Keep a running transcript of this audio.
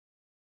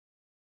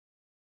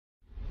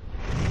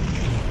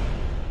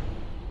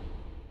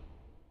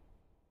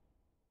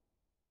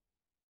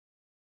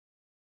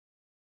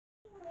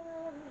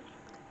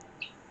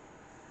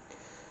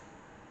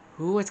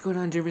What's going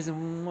on, Dreamers,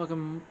 and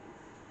welcome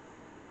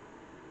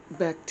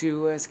back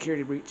to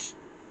Security Breach.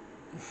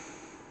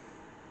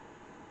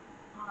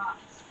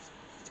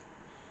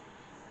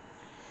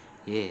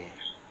 Yeah,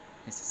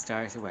 it's the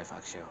Stars and White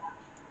Fox show.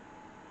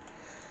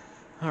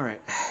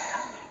 Alright.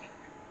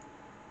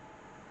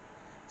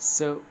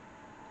 So,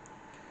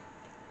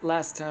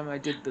 last time I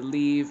did the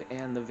leave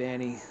and the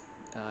Vanny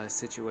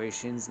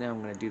situations. Now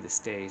I'm going to do the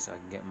stay so I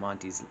can get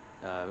Monty's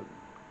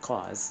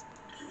claws.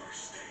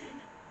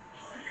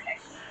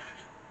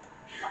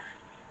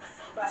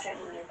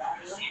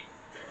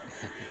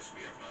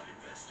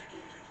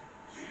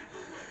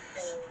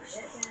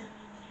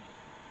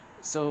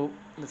 So,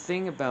 the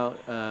thing about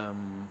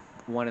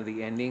one of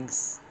the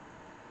endings,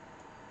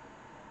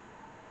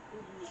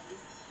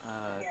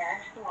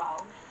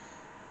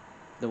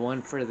 the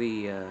one for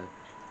the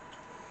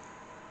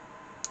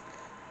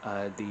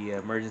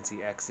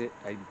emergency exit,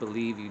 I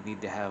believe you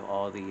need to have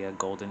all the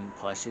golden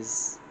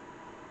plushes.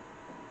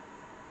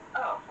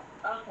 Oh,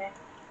 okay.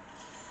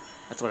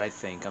 That's what I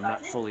think. I'm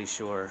not fully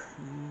sure.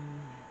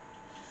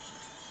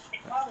 It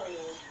probably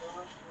is.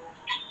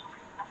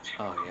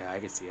 Oh yeah, I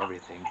can see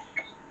everything.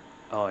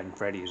 Oh, and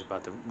Freddy is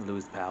about to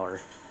lose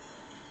power.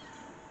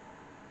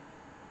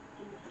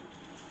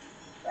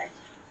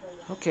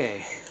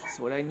 Okay,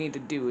 so what I need to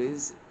do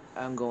is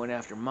I'm going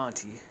after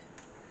Monty.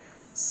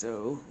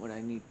 So what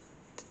I need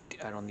to do,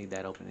 I don't need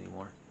that open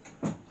anymore.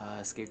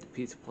 Escape the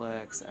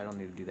Pizzaplex. I don't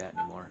need to do that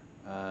anymore.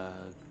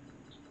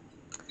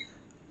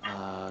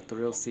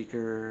 Thrill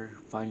Seeker.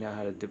 Find out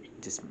how to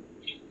just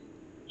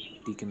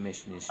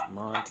decommission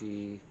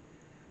Monty.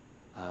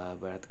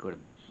 But I have to go to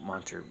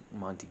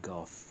Monty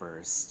Golf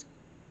first.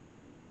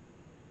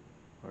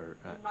 Or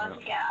I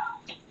don't,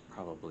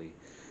 probably.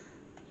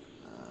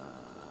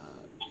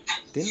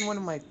 Didn't one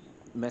of my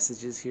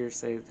messages here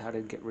say how to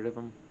get rid of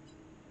them?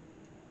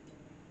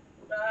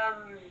 I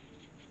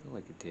feel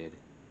like it did.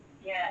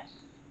 Yes.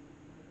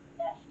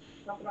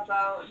 Something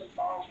about the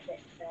ball pit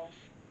thing.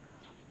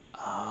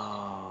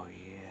 Oh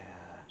yeah.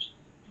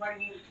 Where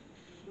you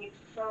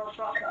throw a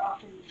bucket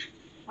off and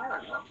I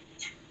don't know.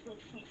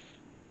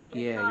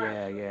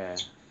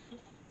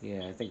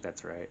 Yeah, I think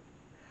that's right.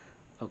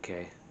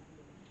 Okay.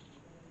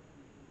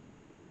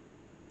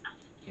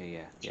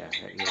 Yeah,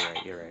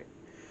 you're right.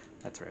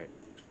 That's right.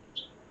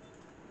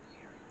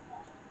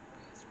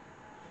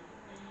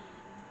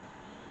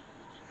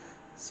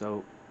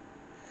 So,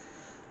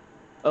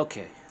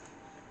 okay.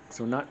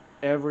 So not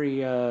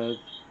every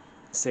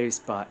save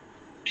spot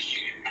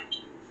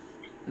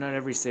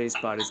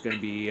is going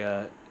to be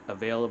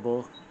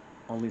available.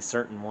 Only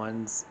certain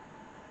ones.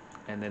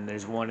 And then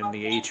there's one in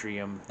the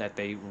atrium that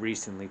they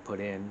recently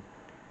put in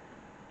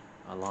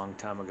a long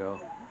time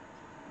ago.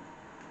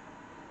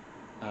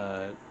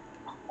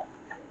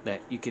 That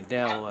you could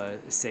now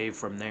save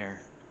from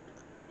there,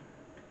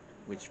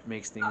 which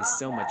makes things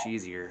so much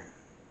easier.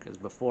 Because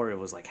before it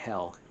was like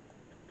hell.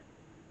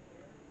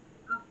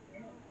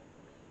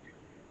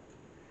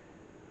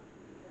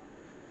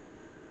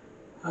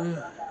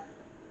 Okay.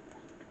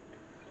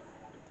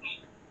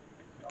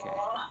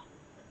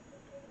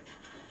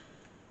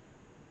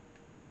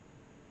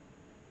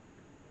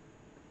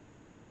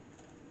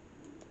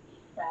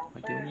 Am I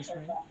doing this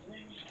right?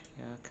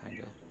 Yeah,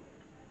 kinda.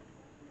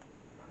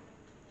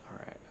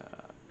 Alright,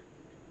 up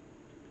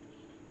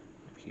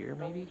here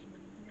maybe?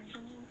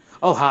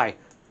 Oh, hi!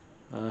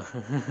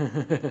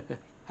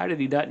 How did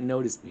he not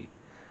notice me?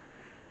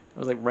 I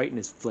was like right in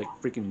his like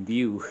freaking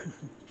view.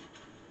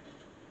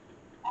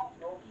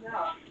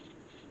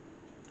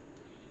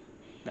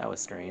 That was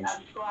strange.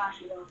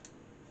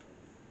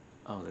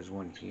 Oh, there's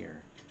one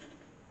here.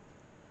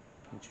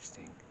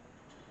 Interesting.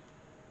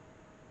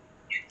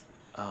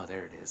 Oh,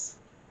 there it is.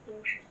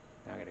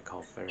 Now I gotta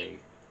call Freddy.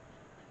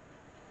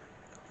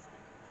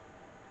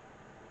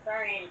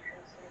 Very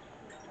interesting.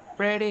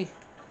 Freddy!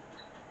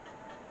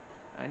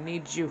 I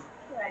need you.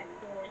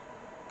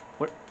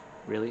 What?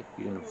 Really?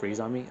 You gonna freeze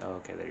on me? Oh,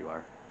 okay, there you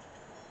are.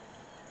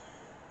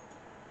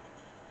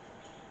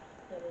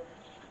 There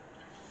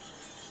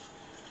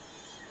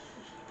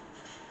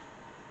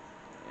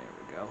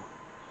we go.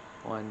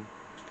 1,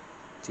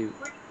 2.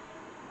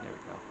 There we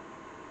go.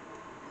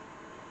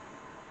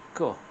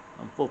 Cool.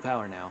 I'm full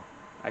power now.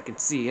 I can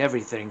see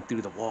everything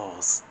through the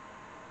walls.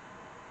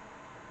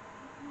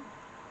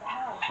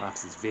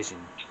 Roxy's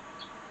vision.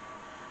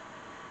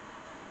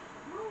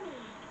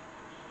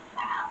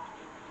 I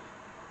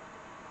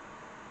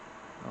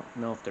don't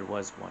know if there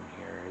was one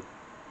here.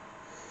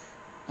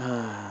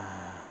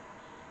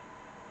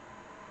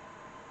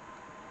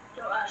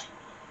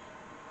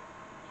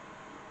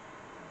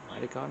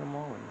 Might have got them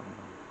all.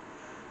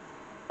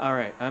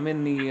 Alright, I'm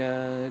in the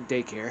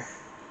daycare.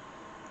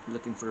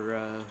 Looking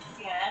for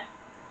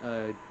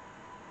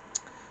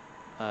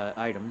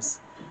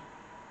items.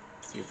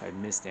 See if I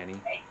missed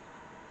any.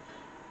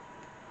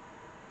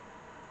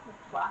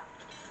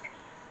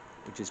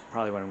 Which is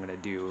probably what I'm going to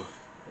do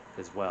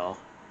as well.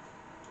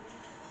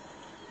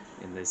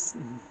 In this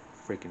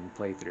freaking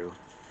playthrough.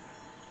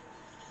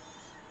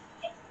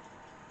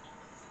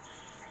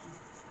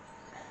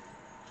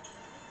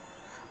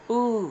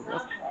 Ooh, a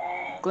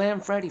Okay.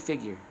 Glam Freddy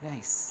figure.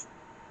 Nice.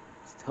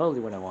 It's totally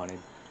what I wanted.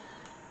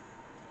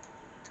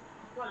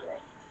 What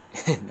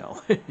is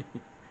No.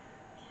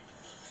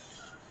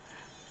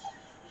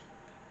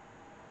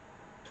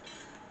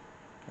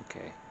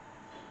 Okay.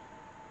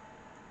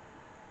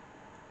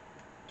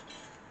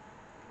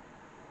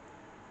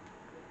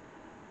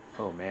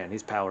 Oh man,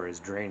 his power is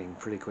draining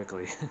pretty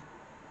quickly.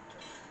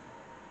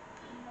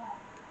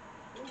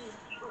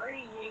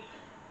 Crazy.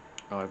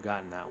 Oh, I've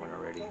gotten that one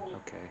already.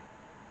 Okay.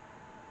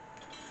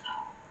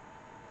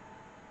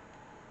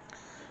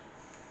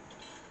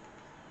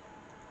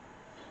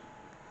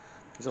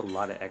 There's a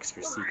lot of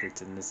extra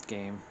secrets in this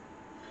game.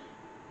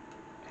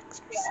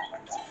 Extra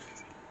secrets.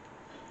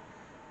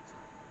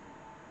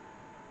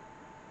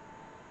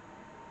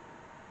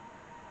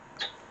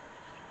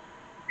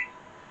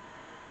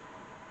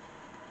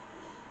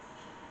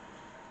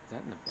 Is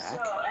that in the So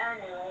back?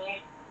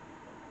 anyway,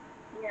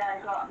 yeah,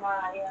 I got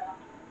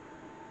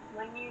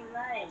my new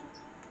lens.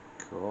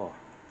 Cool.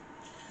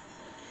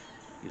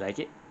 You like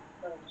it?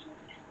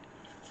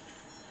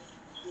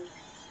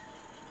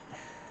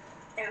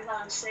 It was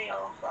on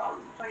sale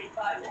from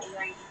 25 to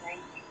 99.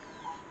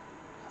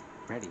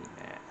 Freddy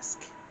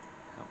mask.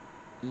 How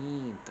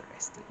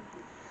interesting.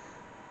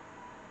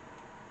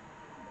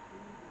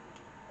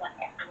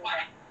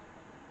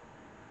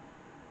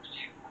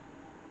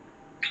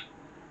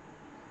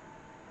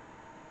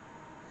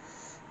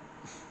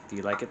 Do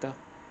you like it though?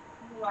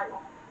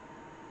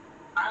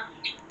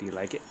 Do you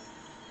like it?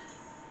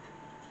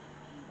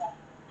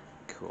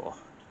 Cool.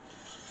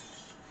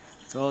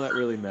 That's all that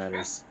really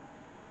matters.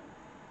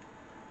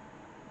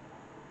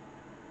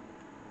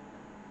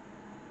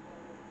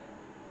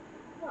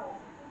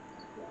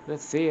 The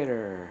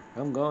theater.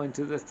 I'm going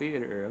to the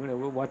theater. I'm gonna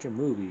go watch a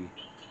movie.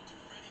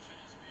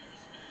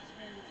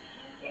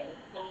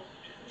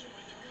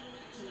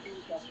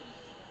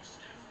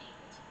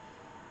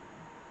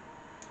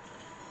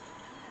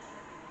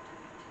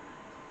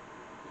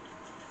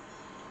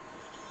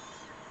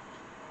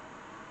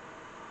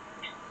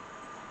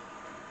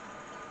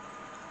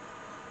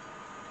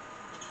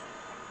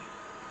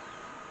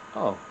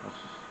 Oh,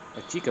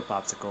 a Chica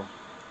popsicle.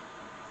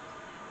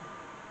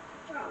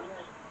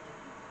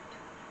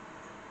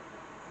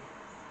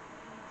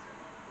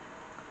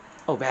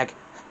 Oh, bag.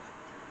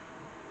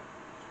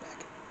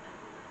 Bag.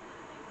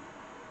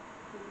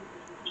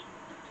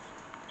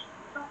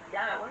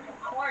 Damn it, where's the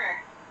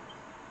corner?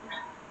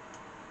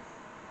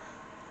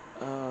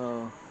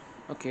 Oh,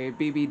 okay.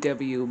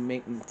 BBW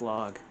maintenance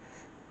log.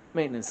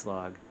 Maintenance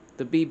log.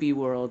 The BB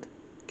World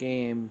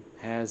game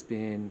has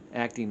been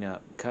acting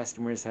up.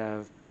 Customers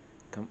have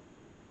com-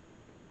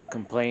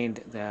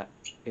 complained that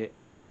it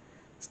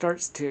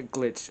starts to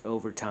glitch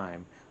over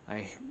time.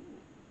 I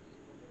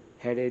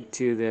headed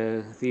to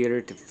the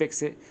theater to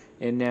fix it,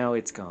 and now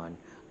it's gone.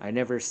 I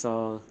never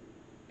saw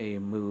a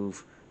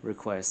move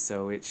request,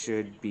 so it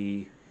should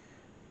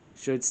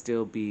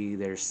still be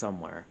there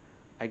somewhere.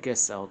 I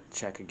guess I'll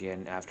check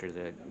again after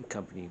the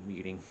company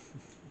meeting.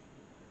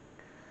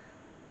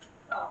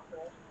 Oh,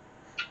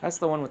 That's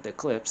the one with the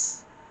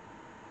clips.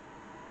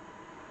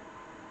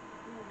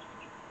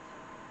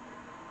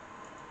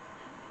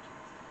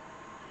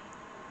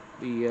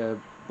 The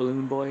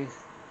Balloon Boy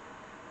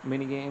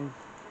minigame.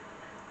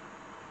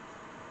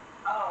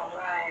 oh,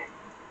 right.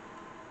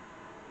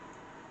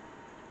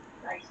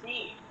 I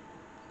see.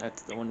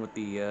 That's the one with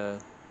the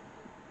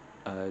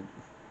uh,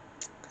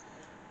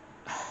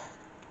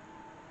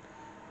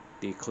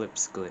 the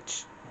eclipse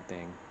glitch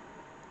thing.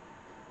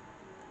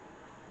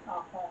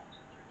 Okay.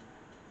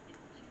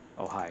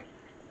 Oh hi.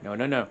 No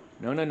no no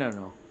no no no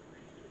no.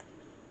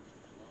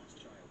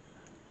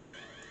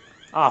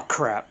 Oh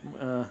crap.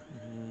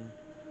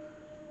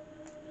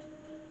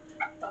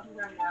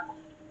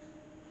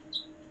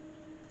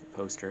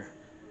 Poster.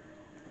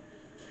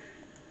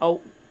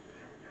 Oh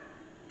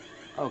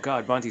oh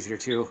god, Monty's here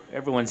too.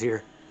 Everyone's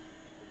here.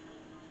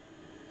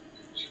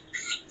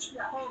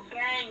 The whole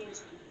gang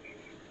is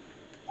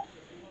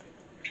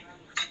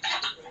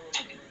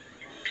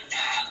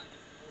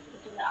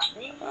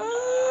nothing.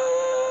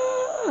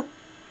 Ah!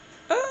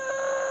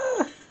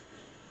 Ah!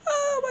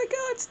 Oh my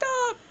god,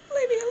 stop!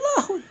 Leave me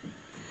alone!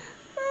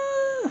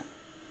 Ah!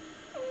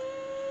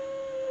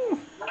 Mm.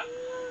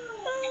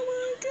 Oh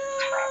my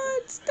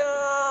god,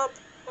 stop!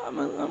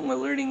 I'm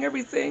alerting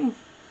everything.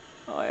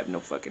 Oh, I have no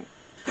fucking.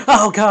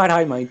 Oh god,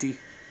 hi, Monty.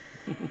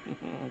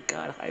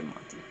 God, hi,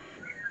 Monty.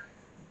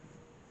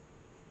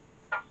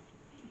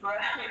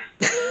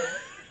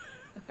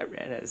 I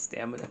ran out of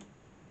stamina.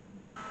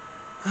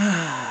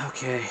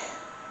 Okay.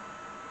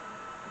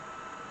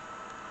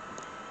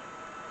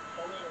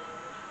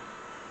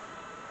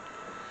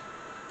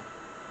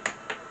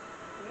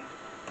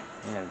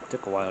 Man, it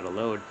took a while to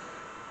load.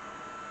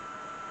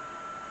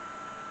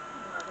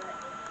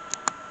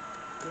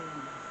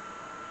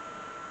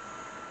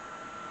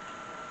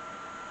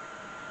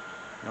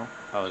 No?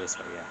 Oh, this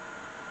way, yeah.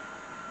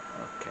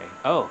 Okay.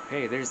 Oh,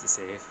 hey, there's the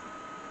save.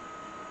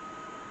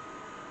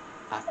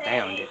 I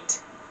found Hey.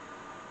 it.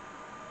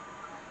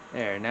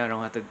 There, now I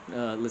don't have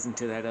to listen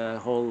to that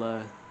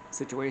whole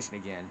situation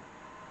again.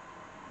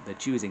 The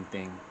choosing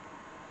thing.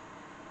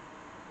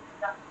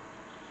 Yeah.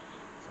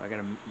 So I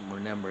gotta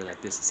remember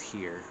that this is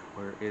here.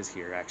 Or is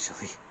here,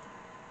 actually.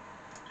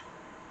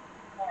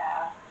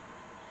 Yeah.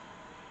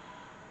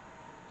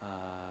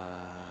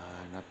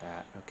 Not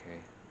that. Okay.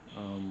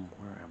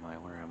 Where am I?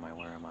 Where am I?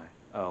 Where am I?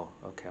 Oh,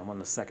 okay. I'm on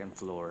the second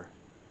floor.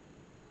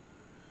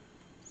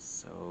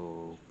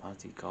 So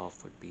Monty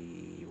Golf would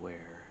be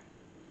where?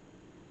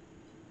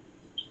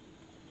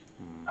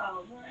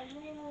 Oh,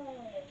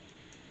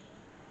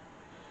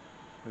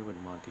 Where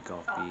would Monty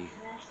Golf oh, be?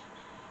 yes.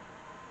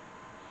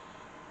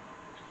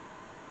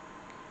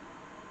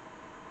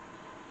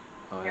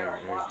 Oh, You're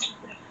there's. what?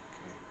 Okay.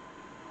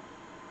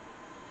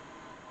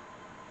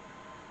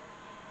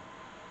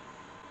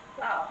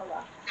 Oh, hold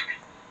on.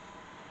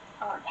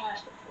 I went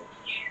past the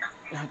bridge.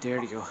 Ah,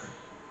 there you go.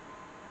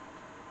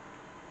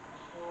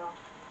 Well,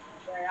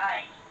 where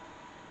I?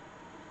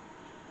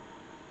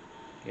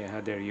 Yeah,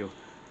 how dare you?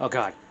 Oh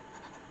God.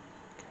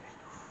 Okay.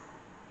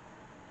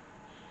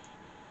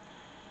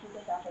 You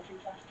get that for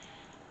pizza?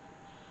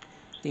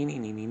 Nee, nee,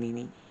 nee, nee, nee,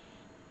 nee.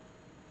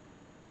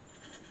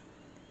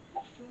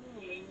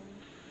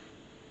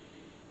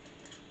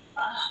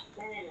 Ah,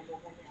 no, no, no, no,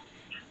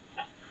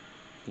 no.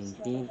 Ding,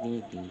 ding,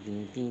 ding, ding,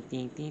 ding, ding,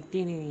 ding, ding,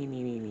 ding, nee, nee,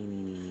 nee, nee,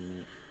 nee, nee,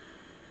 nee.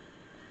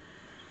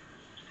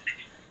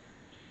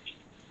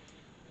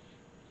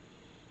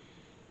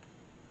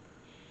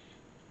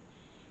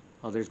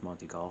 Oh, there's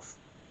Monty Golf.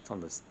 It's on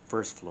the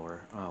first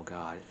floor. Oh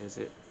God, is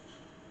it?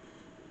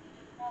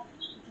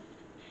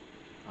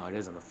 Oh, it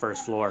is on the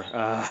first floor.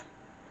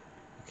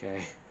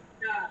 Okay.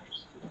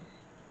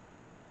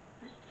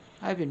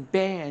 I've been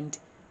banned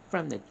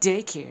from the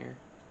daycare.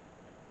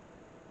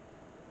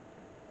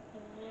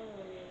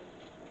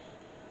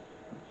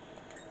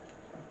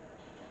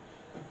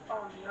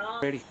 Oh no.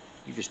 Ready?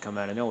 You just come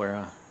out of nowhere,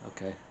 huh?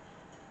 Okay.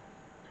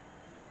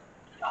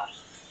 Gosh.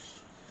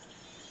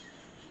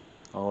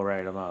 All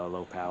right, I'm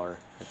low power.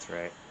 That's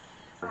right.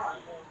 Oh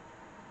no.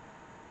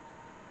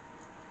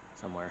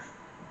 Somewhere.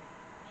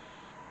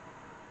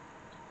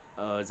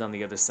 Oh, it's on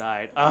the other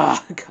side.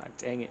 Ah, God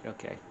dang it.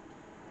 Okay.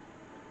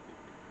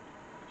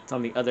 It's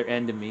on the other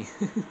end of me.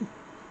 No.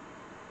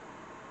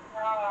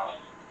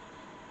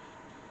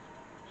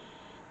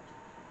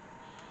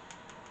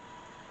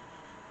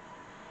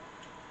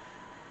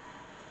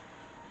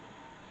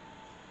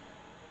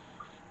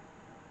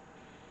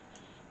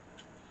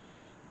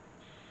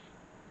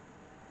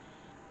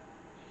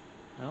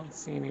 I don't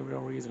see any real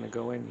reason to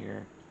go in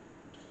here.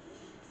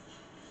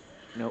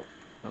 Nope.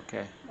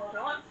 Okay. Hold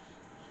on.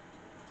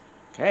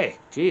 Okay.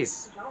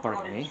 Jeez. Don't Bark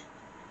go at in. me.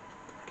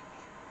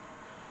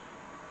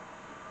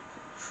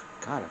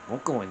 God, I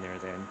won't go in there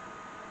then.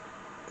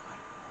 God, I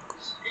won't go.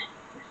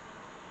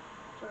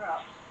 Shut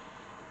up.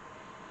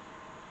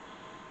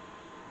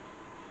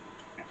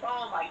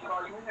 Oh my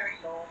god, you are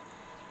so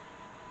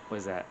What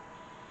is that?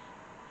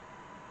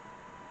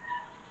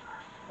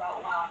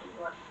 about what happened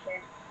to us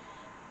today.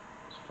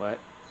 What?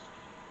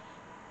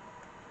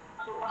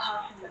 What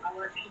happened at my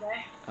work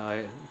today?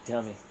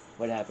 Tell me.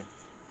 What happened?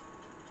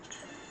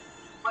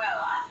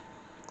 Well,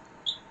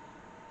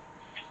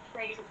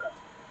 basically,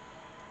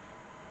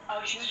 I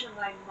was using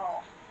my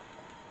mop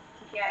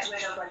to get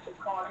rid of like the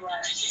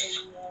cobwebs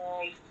in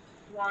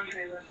the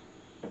laundry room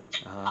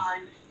Uh-huh.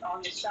 and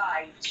on the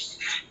sides.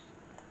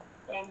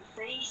 And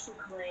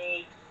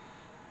basically,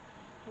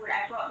 when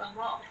I brought the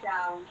mop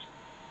down,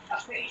 I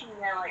was putting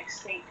the like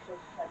sink to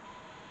like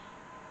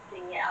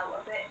bring it out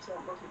a bit so it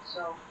wasn't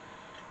so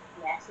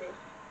messy.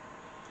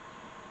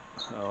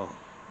 Oh.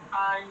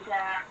 And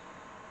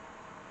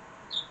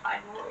I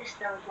noticed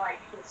there was like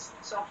this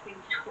something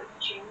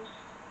twitching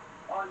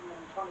on the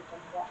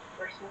mop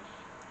bristle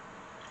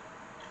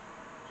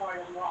or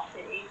the mop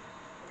base.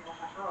 And I was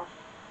like, oh,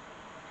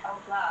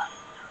 how's that?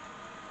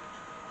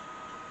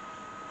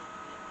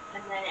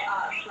 And then it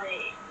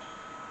actually,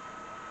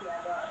 yeah,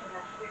 but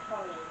it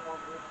probably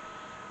ignored me.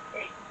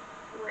 It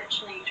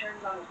literally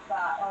turned on its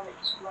back, on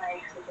its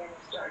legs again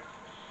and started,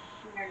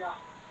 you're not,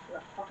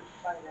 you're fucking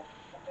silent,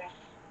 okay?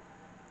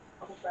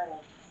 Fucking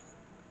silent.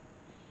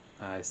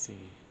 I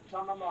see. It's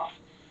on the mop.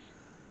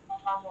 On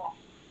the mop.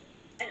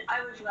 And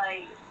I was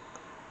like,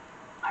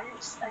 I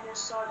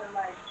just saw the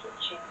leg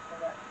twitching, so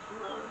like,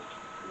 ugh.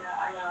 Yeah,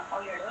 I know,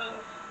 oh yeah,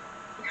 ugh.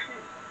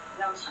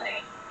 And I was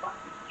like,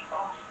 fucking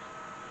off.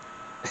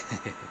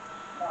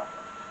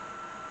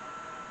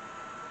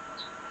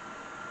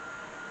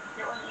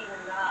 It wasn't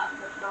even that.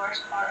 The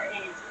worst part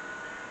is, it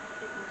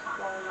was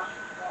crawling up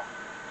the mop.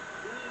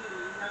 Ooh,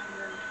 no, no,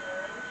 no,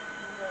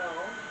 no. No,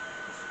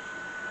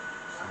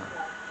 no, no,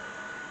 no.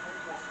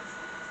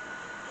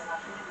 We're not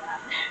doing that.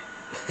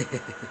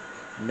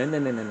 No, no,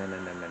 no, no, no, no,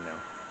 no, no, no.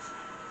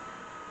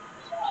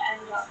 So I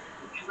ended up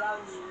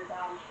drowning the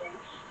damn thing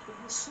in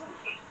the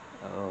sink.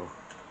 Oh.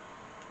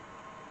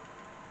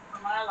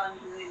 And while I'm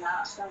doing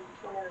that,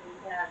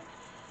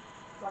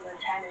 one of the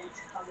tenants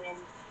come in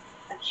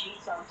and she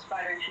saw the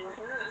spider and she went,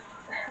 ugh.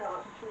 And I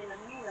was looking at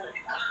me like,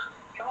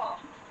 come on.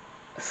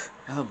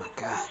 Oh my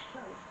god.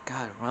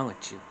 God, what's wrong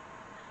with you?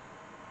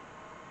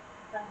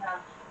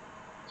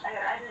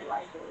 I didn't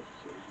like it. It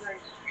was very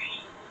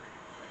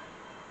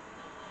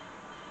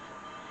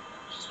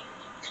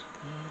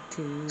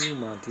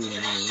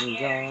Monty,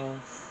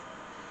 golf.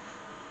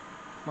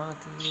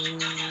 Monty.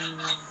 it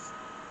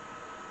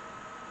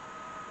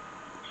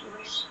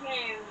was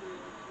scary.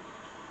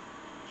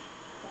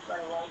 That's what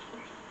I like.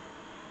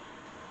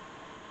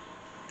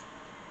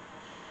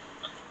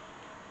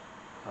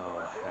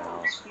 Oh Oh,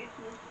 hell. excuse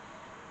me.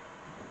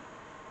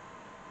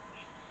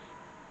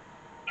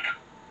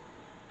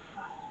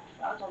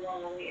 That was a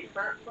long-awaited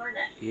burp, wasn't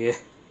it? Yeah.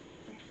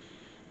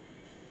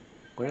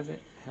 Where the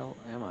hell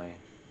am I?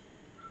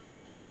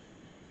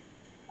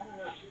 I don't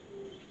know.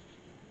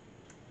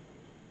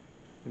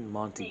 In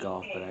Monty Hey,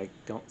 Golf, but hey. I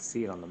don't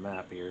see it on the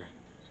map here.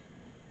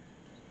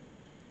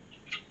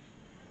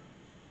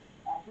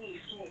 Hey,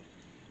 hey.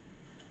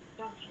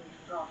 Don't you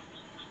go.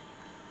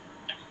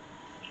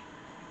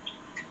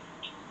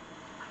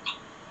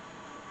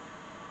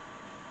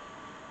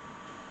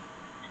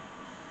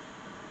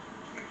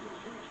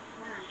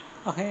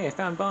 Oh hey, I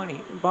found Bonnie,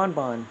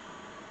 Bon,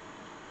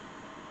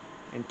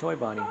 and Toy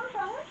Bonnie. Oh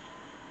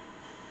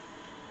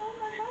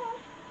my god.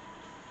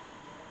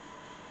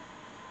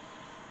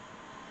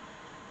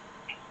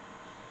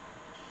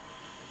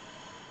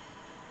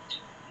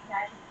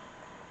 That,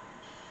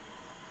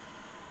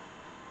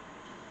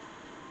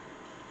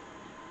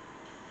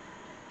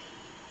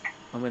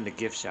 I'm in the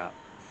gift shop,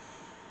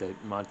 the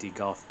Monty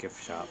Golf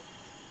gift shop.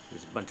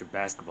 There's a bunch of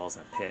basketballs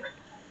in a pit.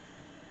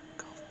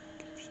 Golf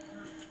gift shop.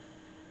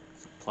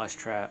 It's a plush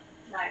trap.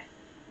 nice.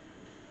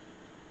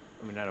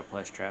 I mean, not a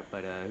plush trap,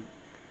 but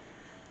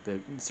the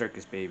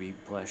circus baby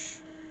plush.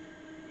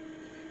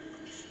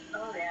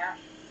 Oh yeah.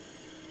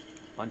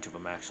 Bunch of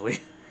them actually.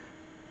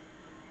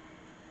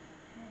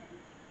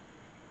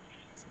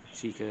 Some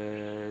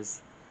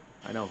chicas.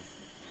 I know.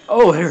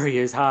 Oh, there he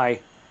is. Hi.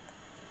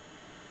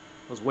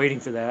 I was waiting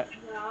for that.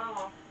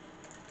 No.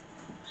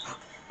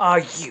 Ah,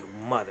 you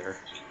mother.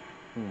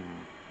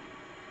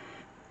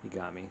 You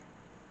got me.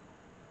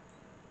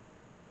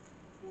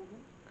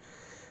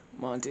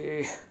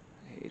 Monty, I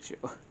hate you.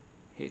 I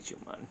hate you,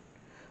 man.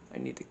 I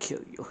need to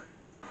kill you.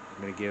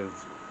 I'm gonna give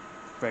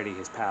Freddy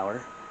his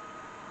power.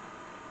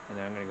 And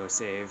then I'm gonna go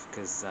save,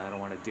 because I don't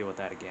want to deal with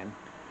that again.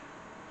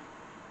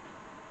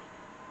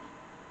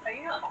 Are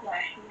you not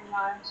questioning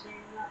why I'm saying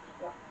that?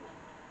 Yeah.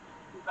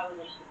 You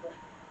probably should do.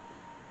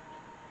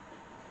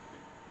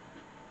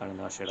 I don't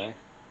know, should I?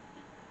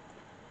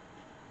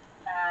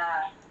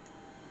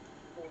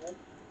 Maybe.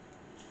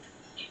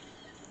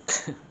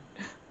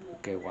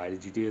 Okay, why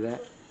did you do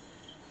that?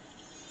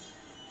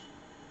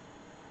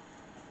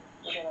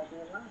 What did I do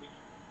wrong?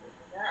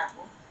 That,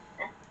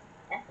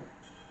 huh?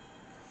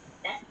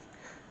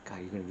 God,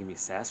 you're gonna give me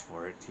sass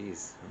for it.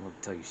 Jeez, I'm gonna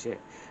tell you shit.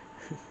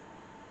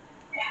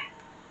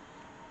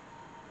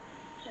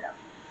 Shut up.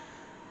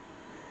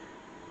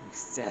 You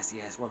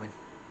sassy ass woman.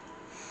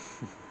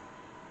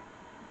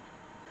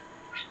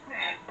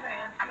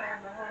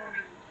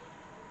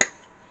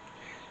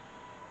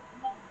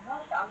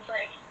 That sounds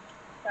like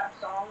that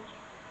song.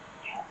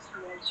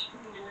 Switch.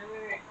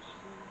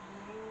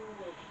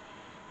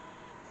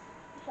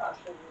 That's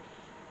good.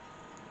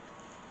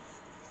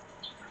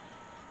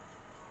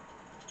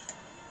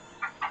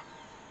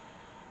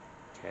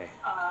 Okay,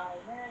 Alright.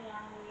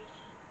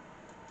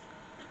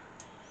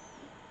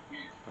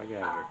 I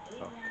get out of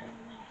here. Oh, okay.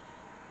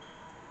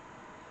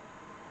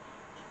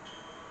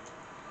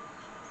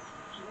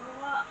 You know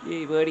what?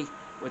 Yay, buddy.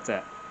 What's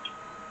that?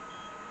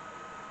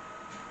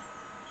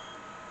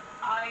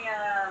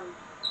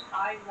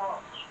 I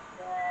watched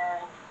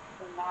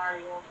the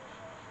Mario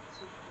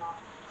Super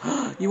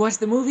Mario. You watched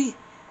the movie?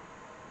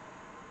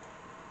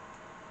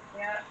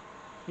 Yeah.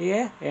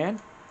 Yeah, and?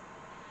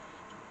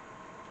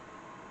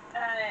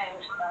 It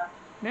was crap.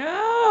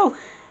 No!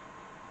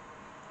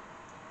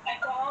 I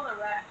got all the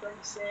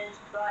references,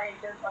 but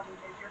it just wasn't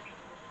interesting.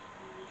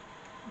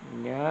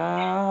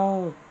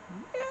 No!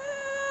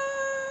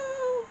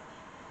 No!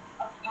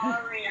 How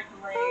Apparently, they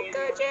could were trying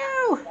to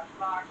you? say that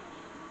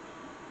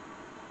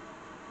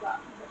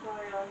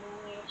Mario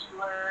movies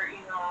were,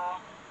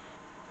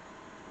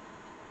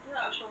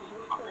 from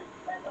Brooklyn.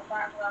 And the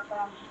fact that they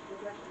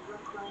live in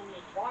Brooklyn,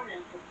 was born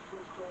in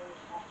Brooklyn,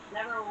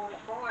 never was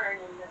born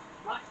in the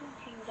Mushroom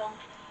Kingdom,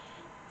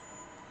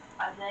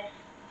 as if,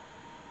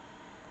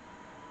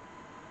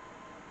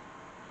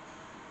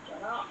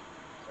 shut up,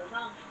 so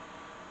dumb.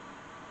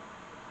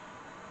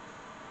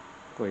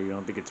 Well, you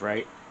don't think it's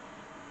right?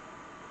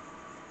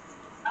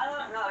 I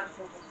don't know if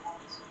this is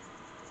sense.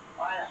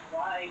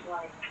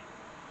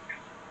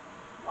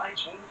 Why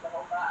change the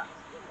whole fact?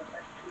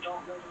 If you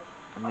don't live in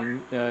I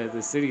mean,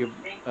 the city of,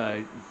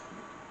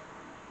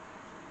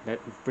 that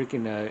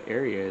freaking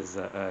area is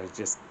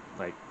just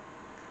like,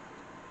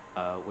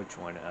 which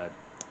one?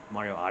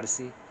 Mario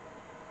Odyssey? Like,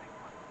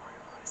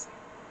 Mario Odyssey.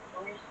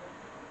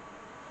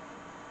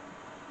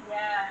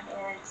 Yeah,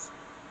 it's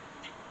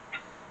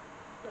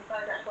the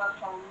fact that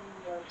Bugs on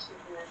the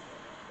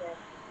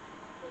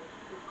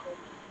Brooklyn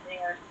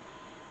there.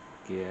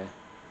 Yeah.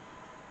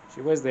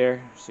 She was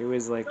there. She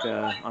was like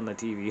on the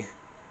TV.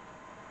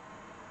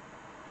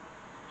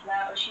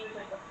 No, she was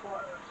like the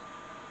floor.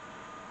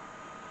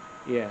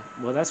 Yeah.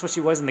 Well, that's what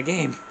she was in the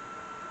game.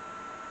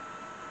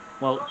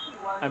 Well, No, she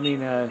was. I She mean,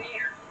 was the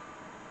mayor.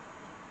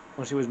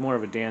 well, she was more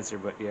of a dancer,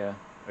 but yeah,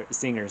 or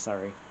singer.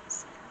 Sorry.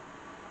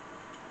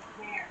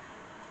 Mayor.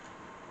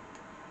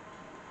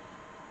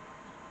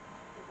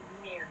 She was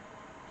the mayor.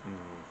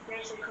 Hmm.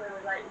 Basically, it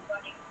was like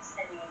running the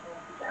city and then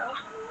you go,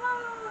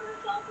 oh,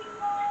 they're talking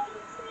about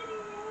the city.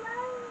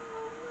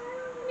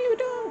 New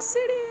Donk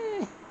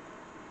City.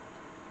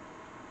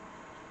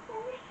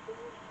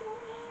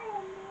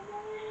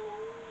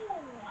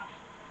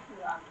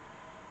 Yeah.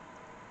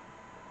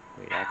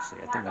 Wait,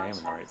 actually, I think I am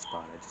in the right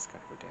spot. I just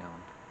gotta go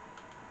down.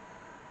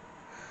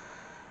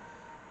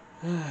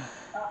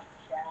 Oh,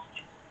 yeah.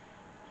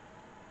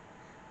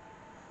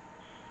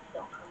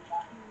 Don't come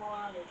back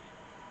anymore.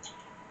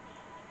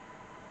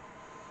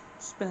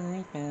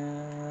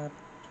 SpongeBob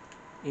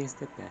is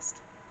the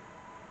best.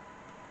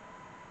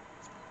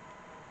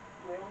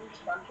 Really?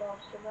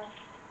 SpongeBob's the best?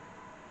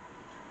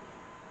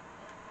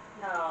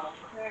 No,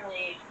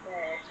 clearly the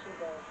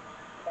Squidward is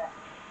the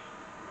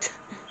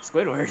best.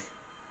 Squidward.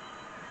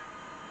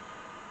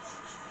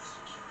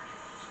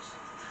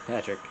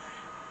 Patrick.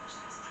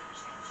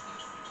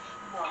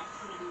 No,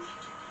 maybe.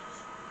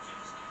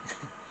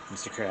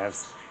 Mr.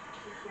 Krabs.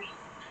 Mr.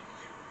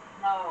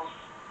 No,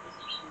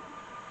 Mr.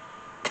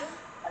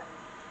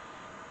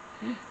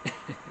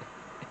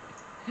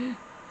 Sneaky.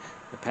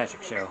 The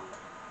Patrick Show.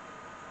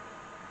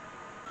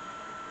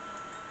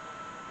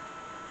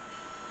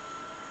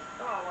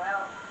 Oh,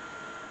 well.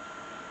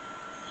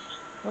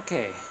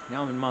 Okay,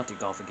 now I'm in Monte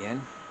Golf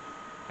again.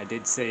 I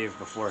did save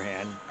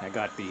beforehand. I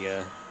got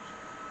the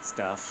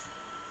stuff.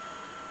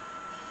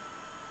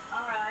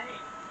 Alright.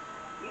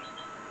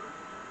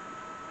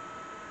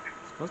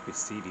 Supposed to be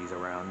CDs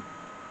around.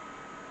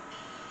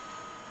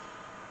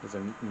 There's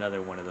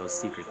another one of those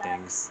secret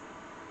things.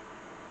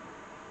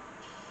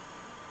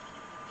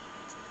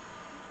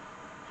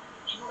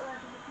 What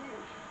else did you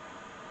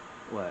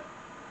do? What?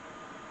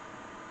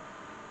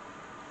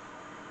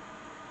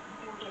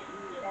 I'm gonna get you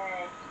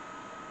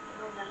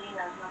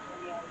Rosalina's not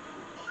gonna be able to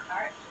use the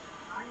cart.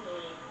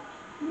 Finally.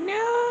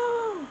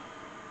 No!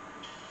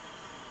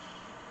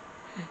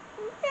 Yeah.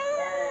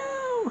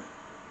 No!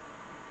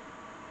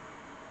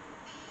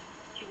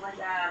 She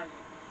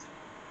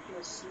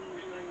was seen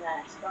doing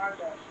that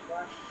Stardust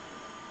stuff.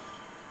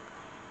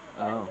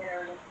 Trying to Oh. get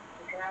her to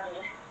get out of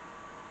it.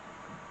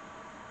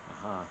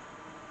 Uh-huh.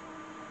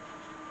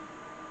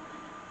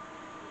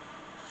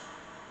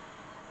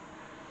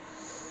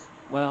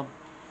 Well,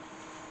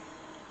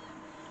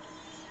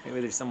 maybe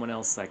there's someone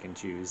else I can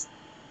choose.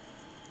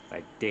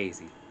 Like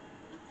Daisy.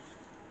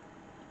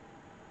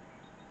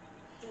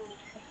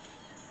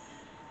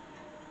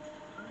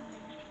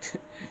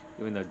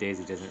 Even though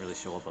Daisy doesn't really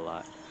show up a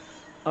lot.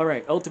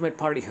 Alright, Ultimate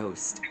Party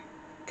Host.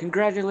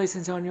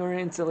 Congratulations on your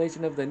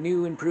installation of the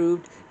new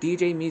improved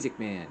DJ Music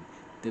Man.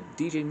 The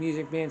DJ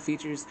Music Man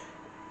features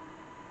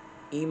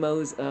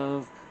emos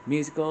of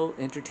musical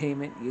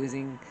entertainment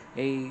using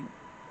a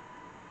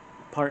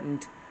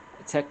patent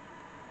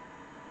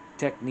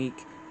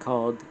technique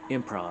called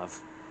improv,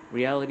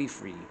 reality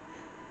free.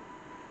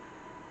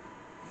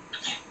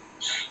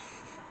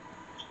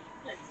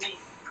 Let's see.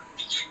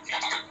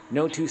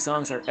 No two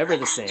songs are ever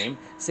the same.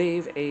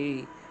 Save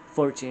a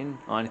fortune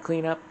on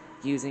cleanup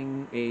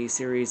using a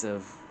series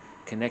of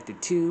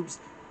connected tubes.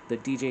 The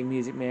DJ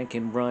Music Man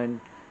can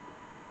run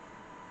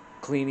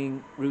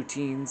cleaning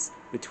routines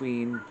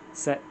between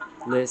set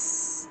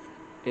lists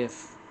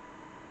if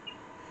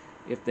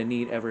the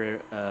need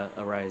ever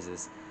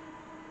arises.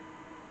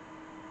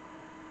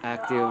 I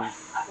Active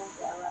think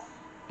that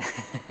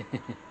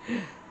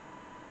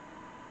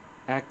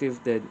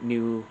active the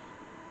new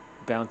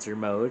bouncer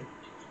mode.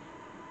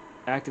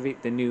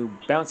 Activate the new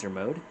bouncer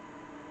mode.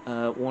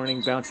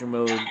 Warning: bouncer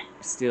mode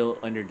still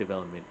under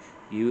development.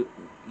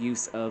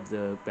 Use of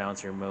the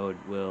bouncer mode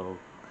will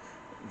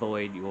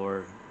void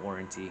your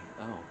warranty.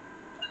 Oh.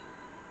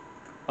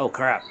 Oh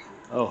crap.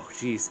 Oh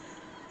jeez.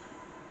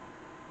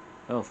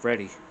 Oh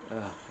Freddy.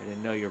 I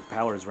didn't know your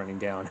power is running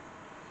down.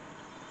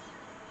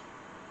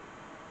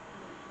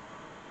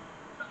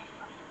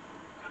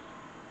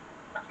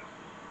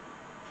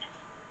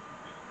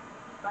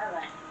 by the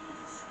way.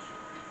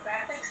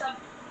 Graphics up.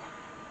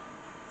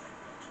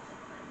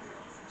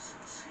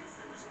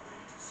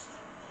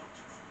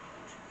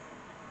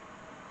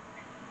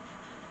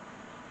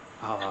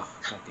 Oh,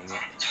 god dang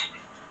it.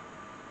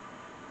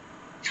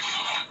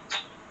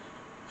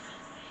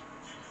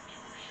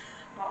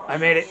 I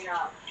made it.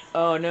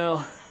 Oh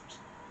no.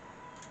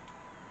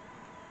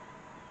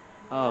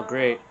 Oh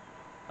great.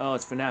 Oh,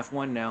 it's FNAF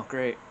 1 now.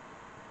 Great.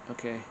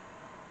 Okay.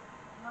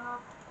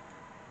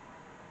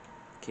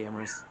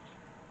 Cameras.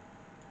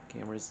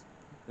 Cameras.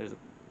 There's a.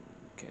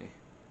 Okay.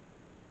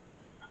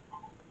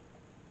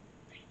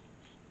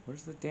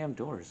 Where's the damn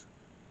doors?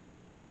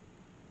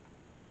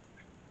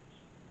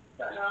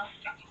 Don't know.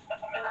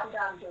 I'm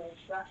down doing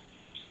stuff.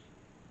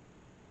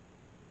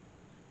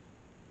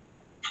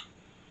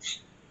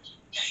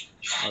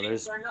 Oh,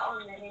 They're not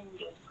on the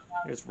hinges.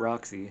 there's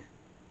Roxy.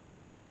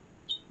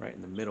 Right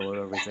in the middle of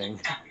everything.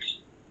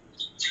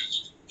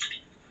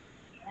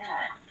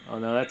 Yeah. Oh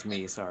no, that's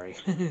me, sorry.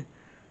 Okay.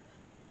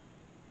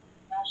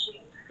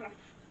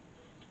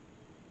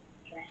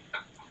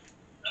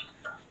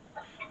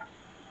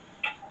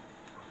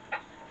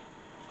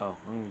 Oh,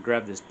 I'm gonna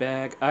grab this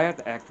bag. I have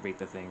to activate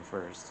the thing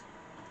first.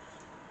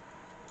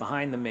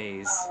 Behind the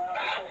maze.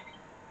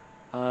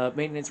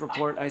 Maintenance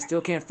report. I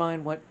still can't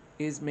find what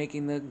is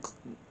making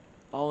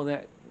all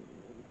that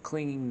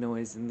clinging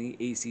noise in the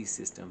AC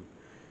system.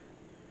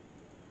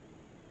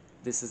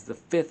 This is the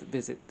 5th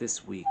visit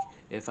this week.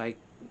 If I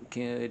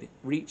could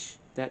reach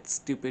that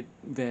stupid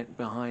vent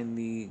behind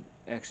the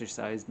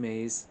exercise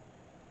maze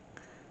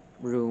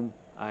room,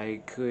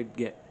 I could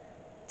get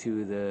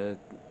to the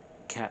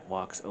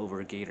catwalks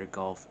over Gator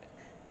Golf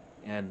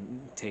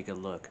and take a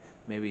look.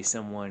 Maybe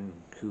someone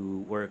who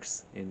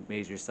works in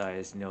major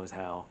size knows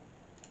how.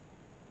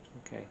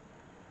 Okay.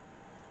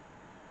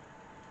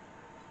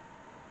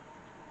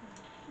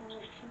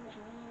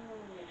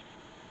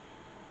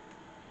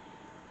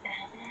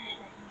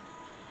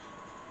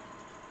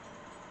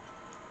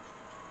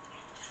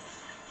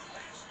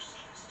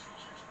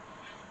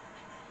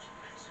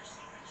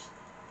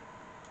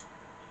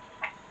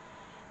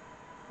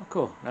 Oh,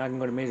 cool. Now I can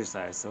go to major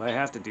size, so I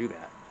have to do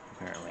that,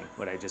 apparently,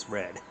 what I just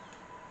read.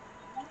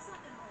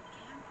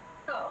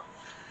 Oh.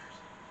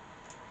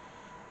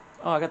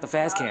 Oh, I got the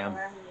fast cam.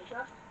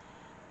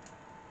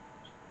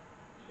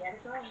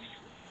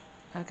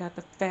 I got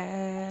the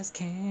fast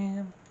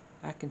cam.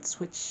 I can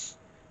switch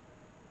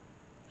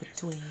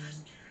between.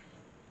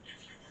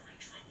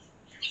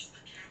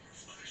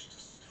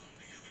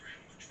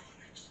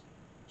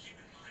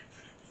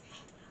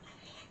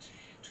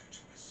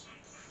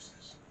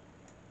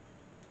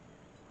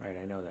 Right,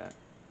 I know that.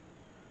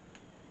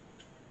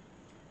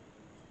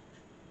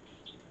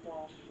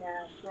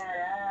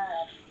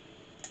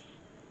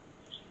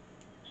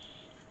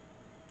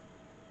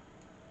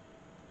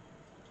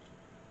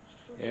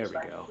 There we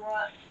go.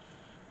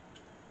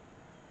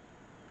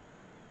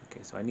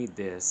 Okay, so I need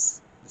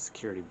this, the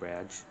security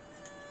badge.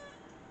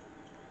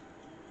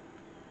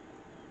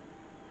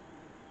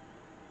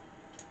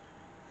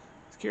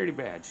 Security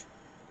badge.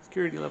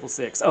 Security level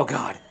 6. Oh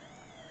god.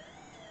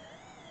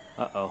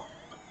 Uh-oh.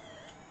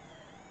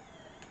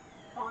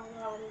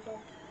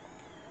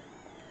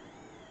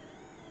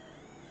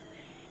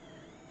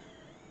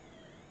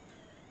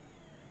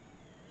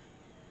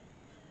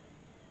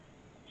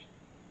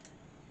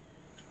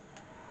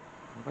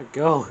 Where'd I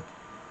go?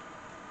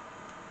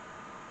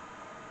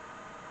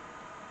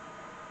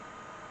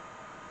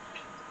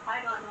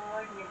 I don't know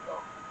where you go.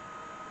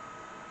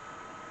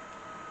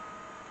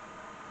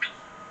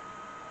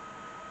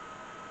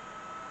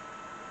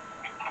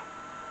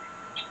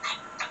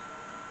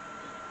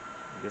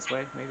 This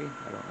way, maybe?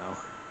 I don't know.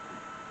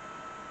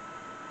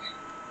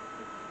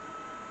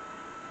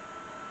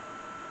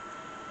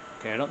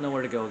 Okay, I don't know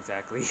where to go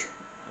exactly.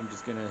 I'm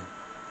just gonna...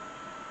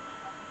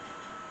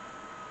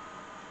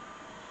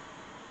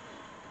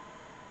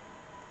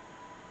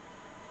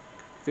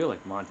 I feel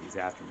like Monty's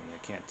after me. I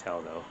can't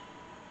tell, though.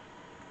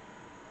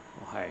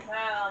 Oh, hi.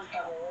 Well,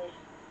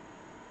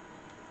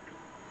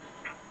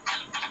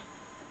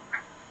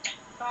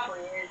 probably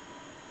is.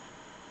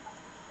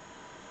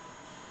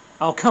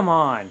 Oh, come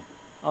on!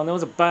 Oh, there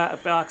was a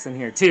box in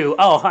here, too.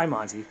 Oh, hi,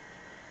 Monty.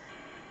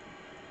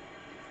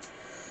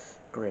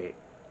 Great.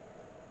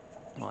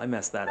 Well, I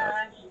messed that up.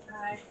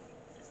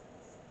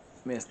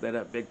 Messed that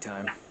up big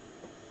time.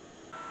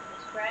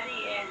 Freddy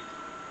is.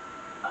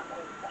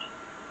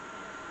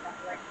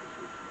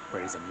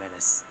 Freddy's a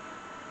menace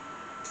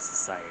to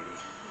society.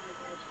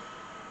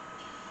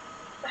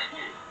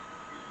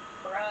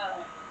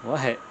 Bruh. What?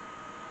 At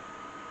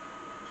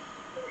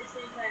the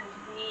same time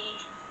as me,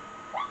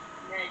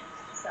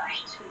 next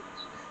side.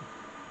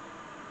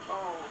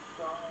 Oh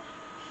my god.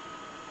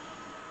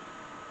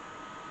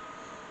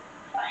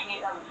 I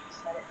hate how we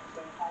said it at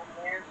the same time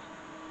there.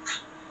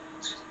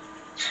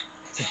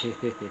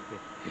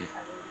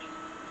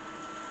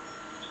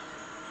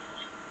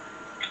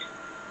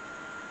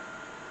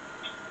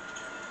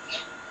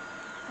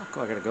 Oh,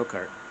 cool, I got a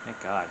go-kart.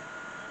 Thank God.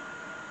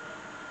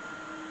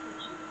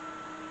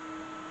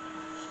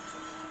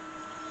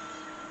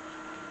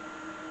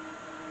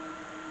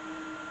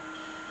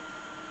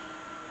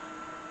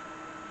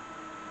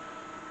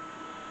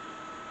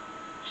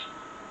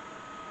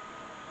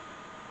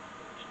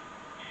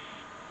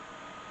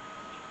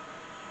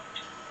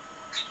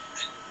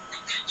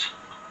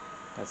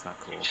 That's not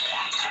cool.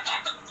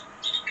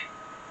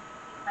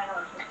 I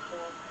know it's not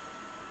cool.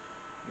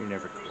 You're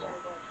never cool.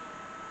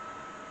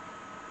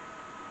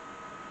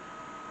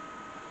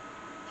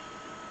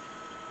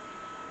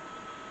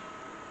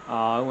 Oh,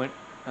 I went...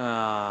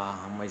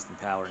 I'm wasting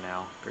power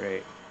now.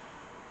 Great.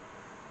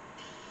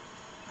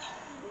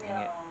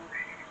 Dang it.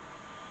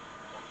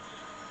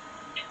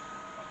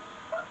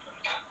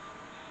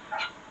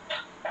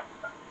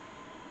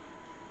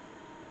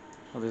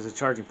 Oh, there's a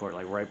charging port,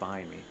 like, right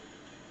behind me.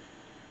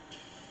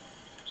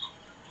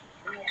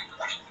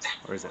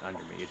 Or is it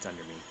under me? It's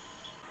under me.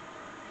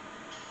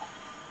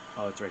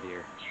 Oh, it's right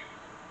here.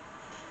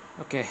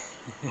 Okay.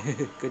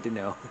 Good to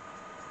know.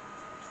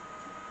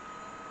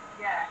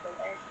 Yeah, so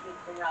there's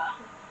good to know.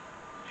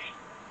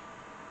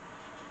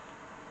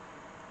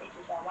 It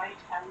is a white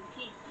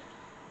key.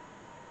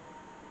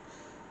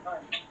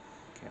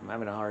 Okay, I'm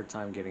having a hard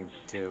time getting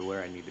to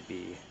where I need to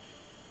be.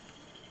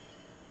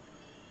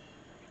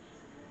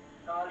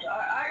 God,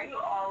 aren't you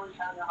always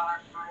having a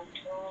hard time,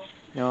 Joel?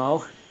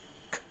 No.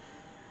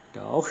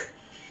 No.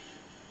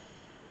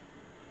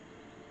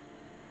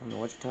 I don't know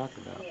what you're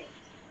talking about. Yes.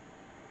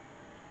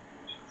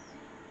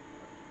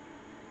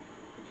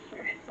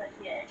 But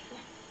yes.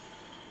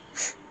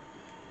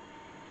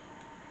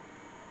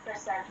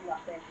 Let's start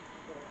nothing.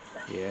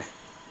 Yeah.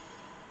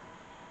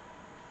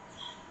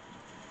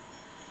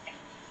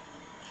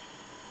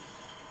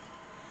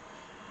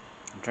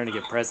 I'm trying to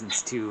get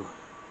presents too.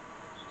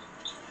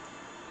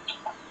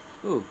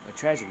 Ooh, a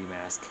tragedy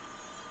mask.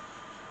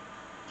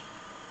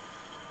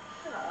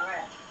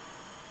 Alright.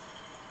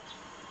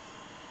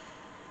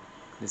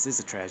 This is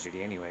a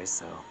tragedy anyway,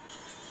 so.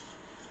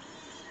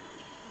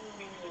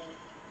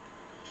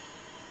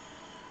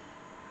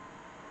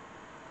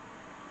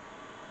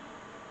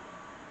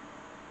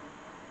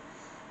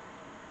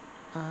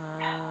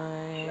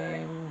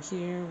 I'm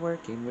here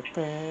working with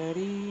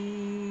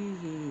Freddy.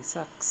 He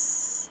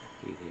sucks.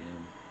 I hate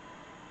him.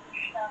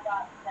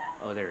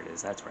 Oh, there it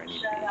is. That's where I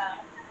need to be.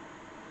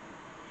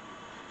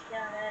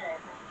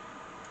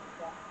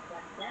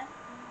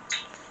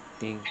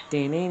 Ding,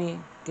 ding,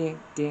 ding, ding,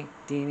 ding,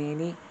 ding,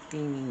 ding,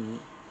 ding.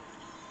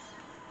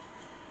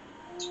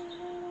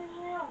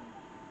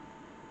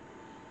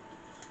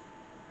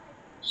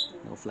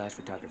 No flash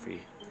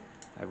photography.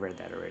 I've read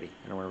that already.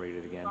 I don't want to read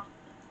it again.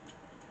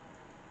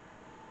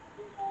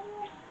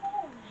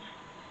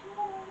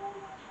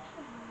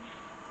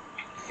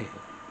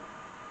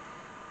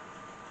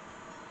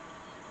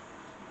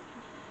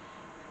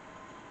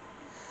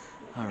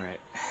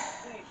 Alright.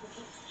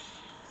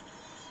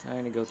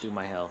 Time to go through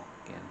my hell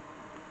again.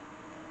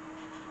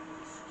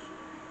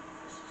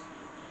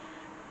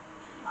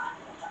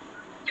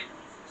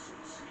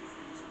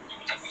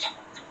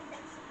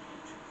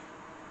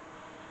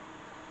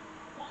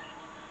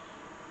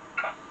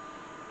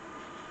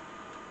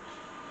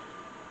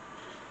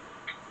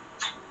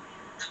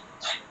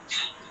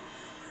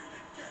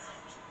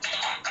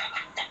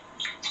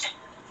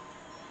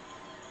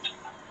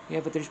 Yeah,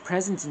 but there's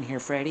presents in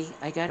here, Freddy.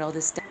 I got all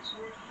this stuff.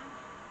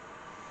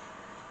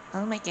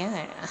 Oh my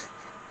god.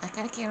 I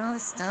gotta get all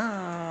this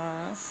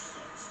stuff.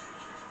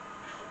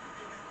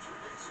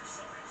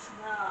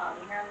 No,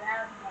 you're not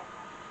allowed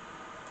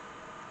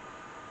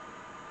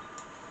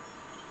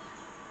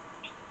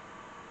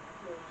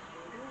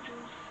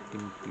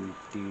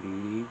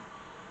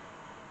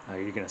Oh,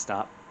 you're gonna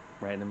stop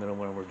right in the middle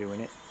when we're doing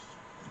it?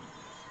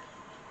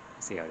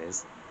 See how it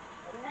is.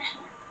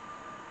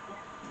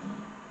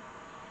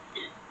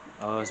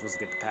 Oh, I was supposed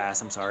to get the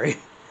pass. I'm sorry.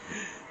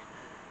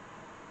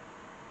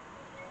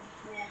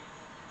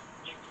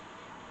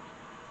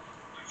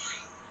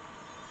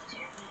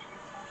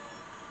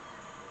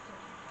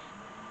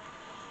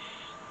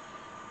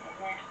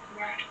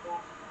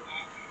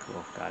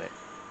 Cool, got it.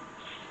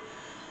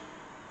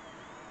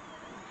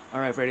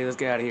 Alright, Freddy, let's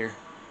get out of here.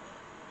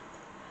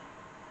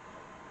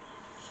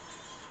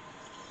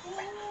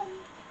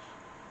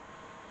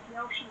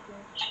 No, she did.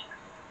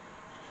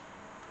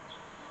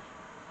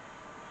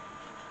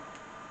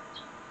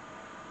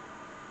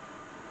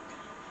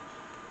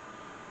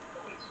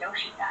 It's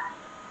Yoshi time.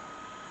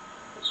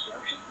 It's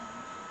Yoshi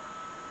time.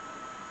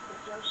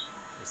 It's Yoshi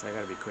time. Guess I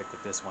gotta be quick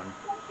with this one.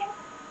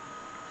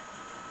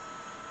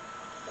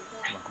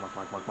 Come on, come on, come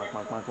on, come on, come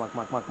on, come on, come on, come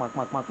on, come on, come on, come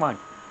on, come on, come on.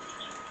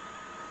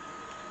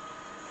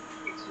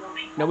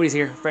 Nobody's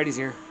here. Freddy's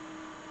here.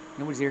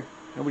 Nobody's here.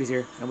 Nobody's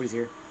here. Nobody's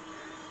here.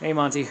 Hey,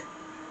 Monty.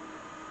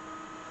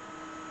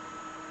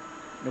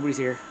 Nobody's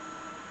here.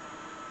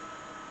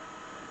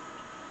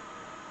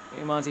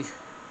 Hey, Monty.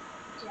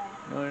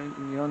 No,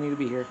 you don't need to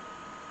be here.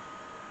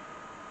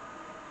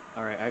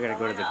 Alright, I gotta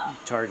go to the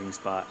charging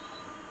spot.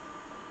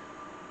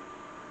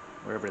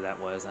 Wherever that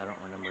was. I don't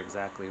remember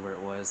exactly where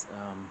it was.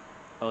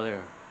 Oh,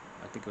 there.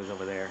 I think it was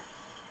over there.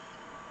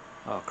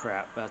 Oh,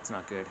 crap. That's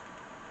not good.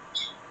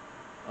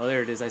 Oh,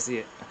 there it is. I see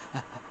it.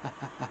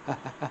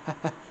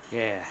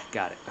 Yeah,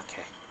 got it.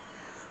 Okay.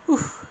 Whew.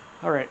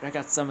 Alright, I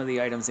got some of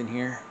the items in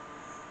here.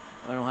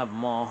 I don't have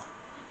them all.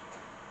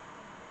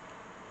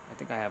 I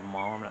think I have them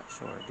all. I'm not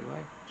sure. Do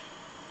I?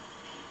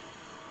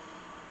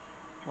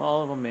 Well,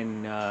 all of them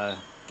in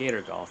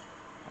Gator Golf.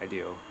 I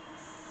do.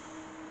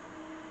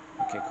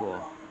 Okay,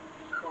 cool.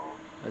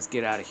 Let's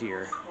get out of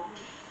here.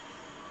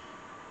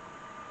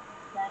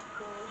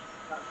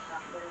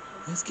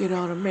 Let's get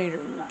out of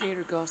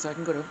Gator Golf so I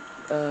can go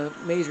to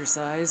Major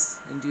Size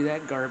and do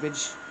that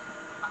garbage.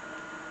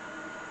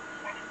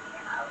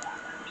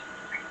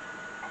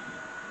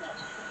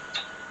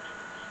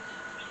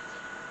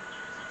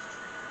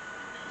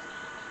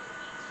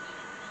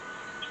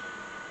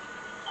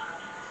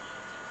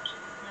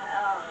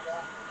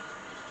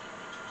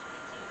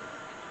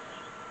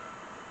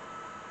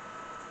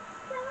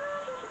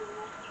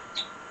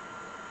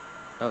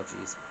 Oh,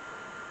 jeez.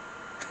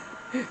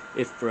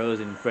 It froze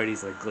and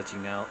Freddy's like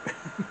glitching out.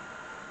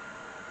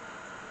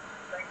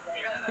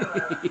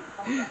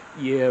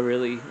 Yeah,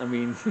 really. I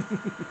mean,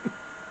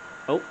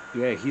 oh,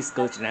 yeah, he's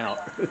glitching out.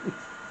 Sorry,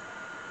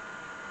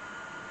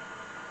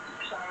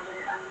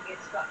 I'm gonna get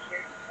stuck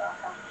here.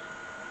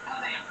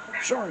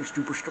 Sorry,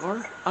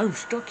 superstar. I'm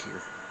stuck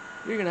here.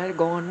 You're gonna have to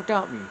go on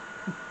without me.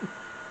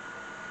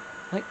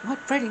 Like, what,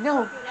 Freddy?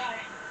 No.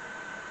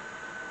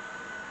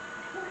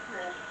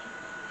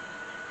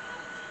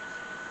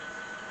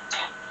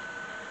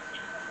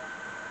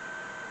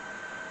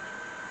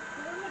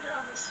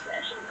 A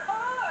special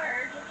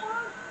card.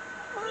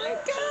 My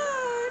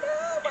God!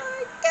 Oh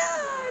my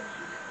God!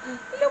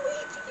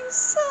 Luigi, you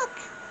suck!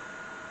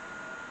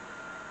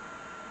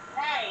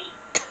 Hey.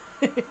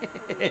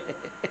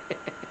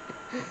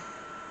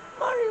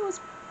 Mario's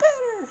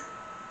better!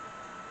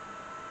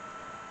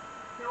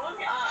 The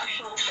only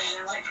actual thing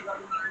I like about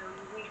Mario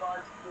movie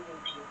was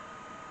Luigi.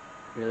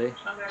 Really?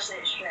 I'm gonna say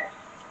it straight.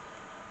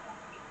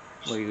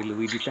 What, are you a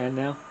Luigi fan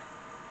now?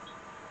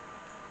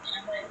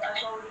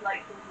 I've always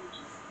liked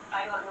Luigi.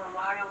 I don't know,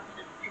 Mario was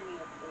just too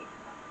easy.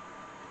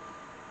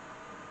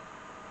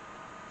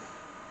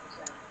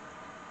 So,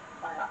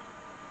 why not?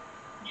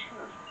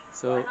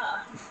 So, Why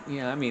not?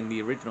 yeah, I mean,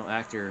 the original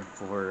actor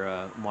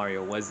for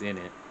Mario was in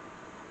it.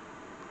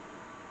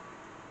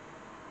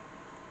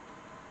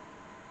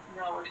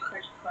 No, it's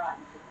Chris Pratt.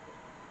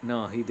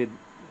 No, he did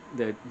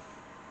the.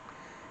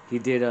 He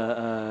did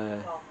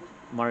No,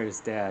 Mario's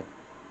dad.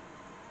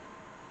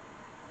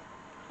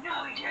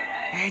 no, he didn't.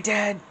 Hey,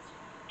 Dad.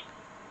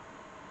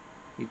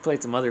 He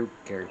played some other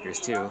characters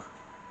too.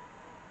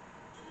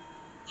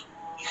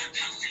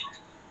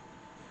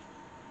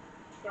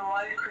 So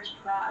why did Chris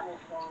Pratt in it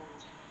for?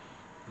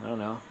 I don't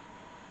know.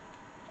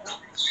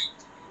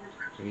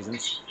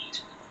 Reasons.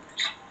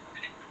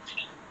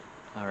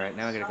 Alright,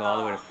 now I gotta go all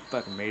the way to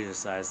fucking Major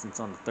Size since it's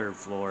on the 3rd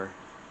floor.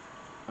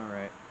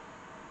 Alright.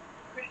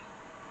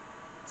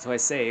 So I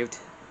saved,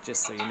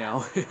 just so you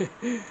know.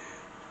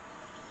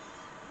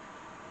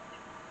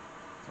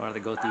 So I had to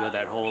go through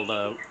that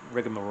whole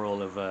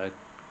rigmarole of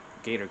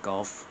Gator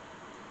Golf.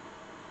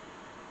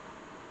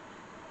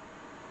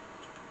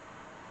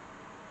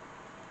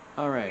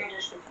 Alright.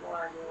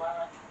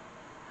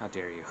 How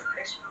dare you?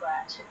 Chris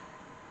Pratt.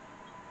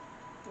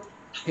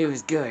 He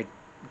was good.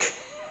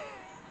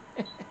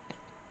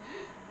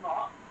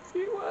 What?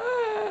 He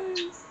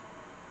was.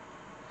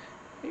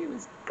 He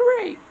was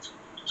great.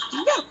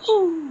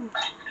 Yahoo!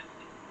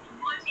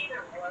 What's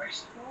even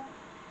worse, though,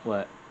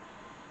 What?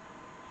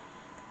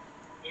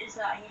 is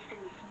that he's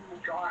gonna be from the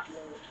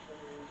Garfield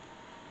thing.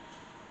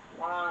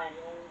 Why, man?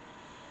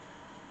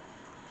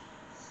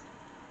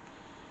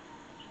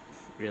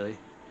 Really?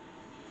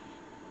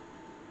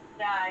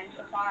 Yeah,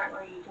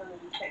 apparently he's gonna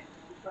be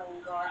technically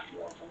playing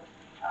Garfield and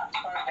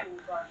cartoon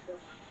Garfield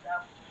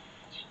himself.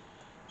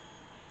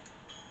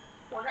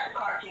 Well, not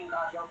cartoon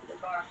Garfield, but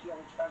the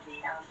Garfield of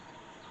the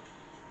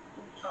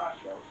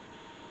Garfield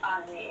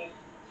animated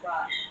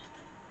slash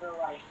real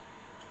life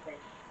thing.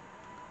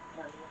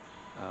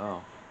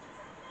 Oh.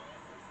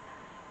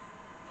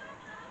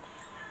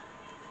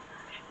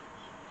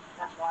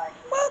 That's why.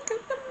 Welcome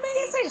to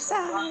Major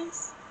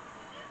Size.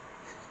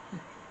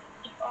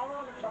 Just all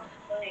over the fucking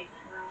place,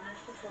 man.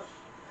 It's just like,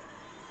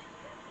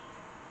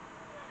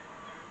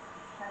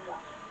 kind of.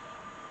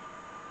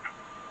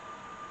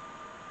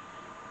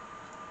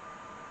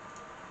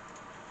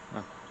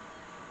 Huh.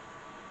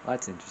 Well,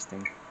 that's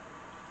interesting.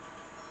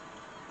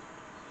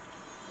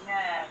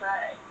 Yeah,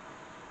 but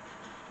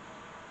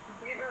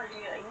you didn't really do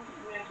that. You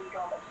didn't really do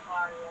all the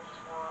party and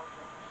stuff.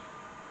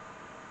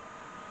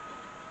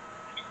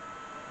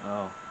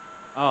 Oh.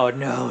 Oh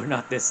no,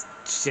 not this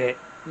shit.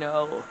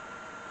 No.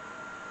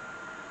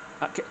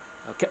 Okay.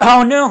 Okay.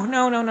 Oh no,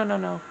 no, no, no, no,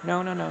 no,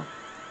 no, no, no.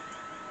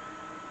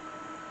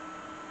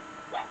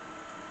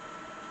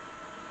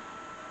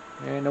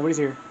 And nobody's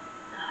here.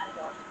 I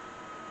don't.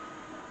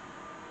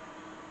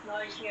 No,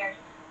 he's here.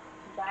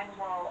 Behind the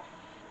wall.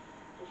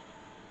 Just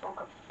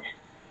woke up.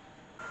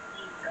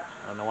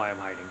 I don't know why I'm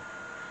hiding.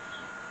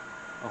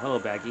 Oh, hello,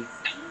 Baggy.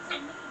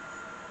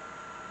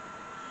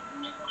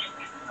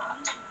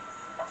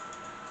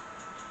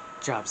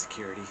 Job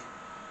security.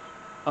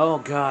 Oh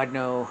God,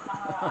 no.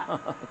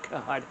 Oh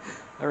God.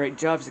 All right,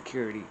 job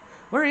security.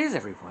 Where is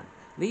everyone?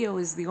 Leo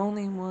is the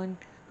only one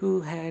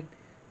who had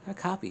a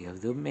copy of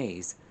the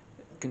maze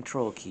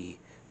control key,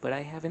 but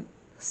I haven't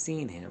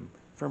seen him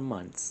for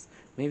months.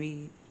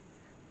 Maybe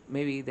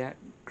that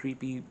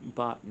creepy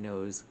bot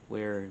knows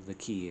where the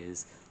key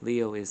is.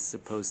 Leo is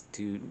supposed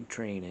to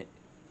train it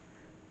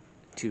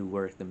to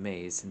work the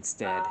maze.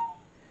 Instead,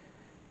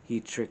 he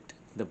tricked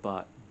the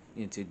bot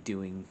into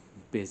doing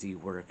busy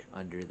work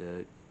under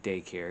the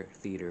daycare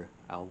theater.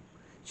 I'll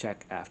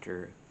check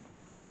after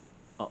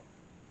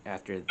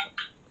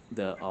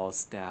the all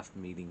staff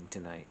meeting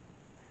tonight.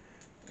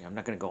 I'm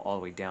not gonna go all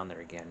the way down there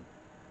again.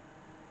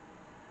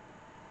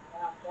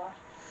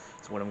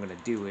 So what I'm gonna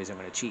do is I'm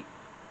gonna cheat.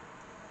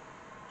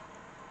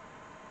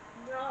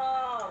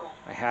 No.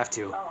 I have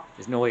to. Oh.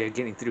 There's no way of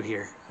getting through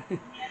here.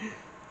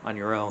 on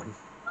your own.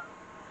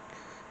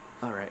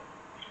 Alright.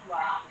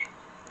 Wow.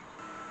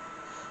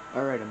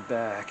 Alright, I'm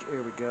back.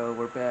 Here we go.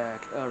 We're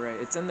back. Alright,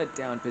 it's in the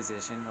down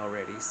position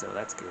already, so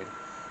that's good.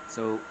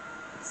 So it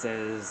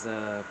says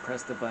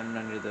press the button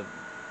under the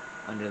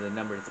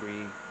number 3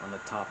 on the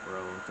top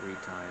row 3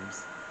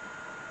 times.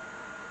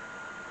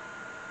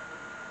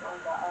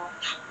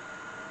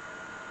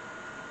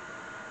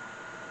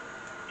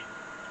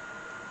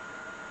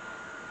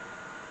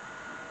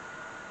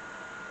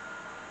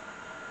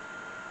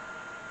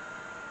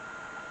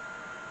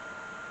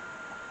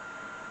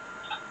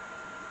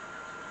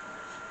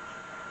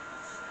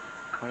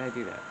 Why did I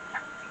do that?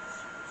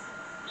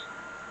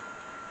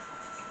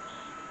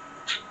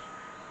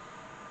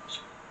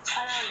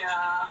 I don't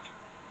know.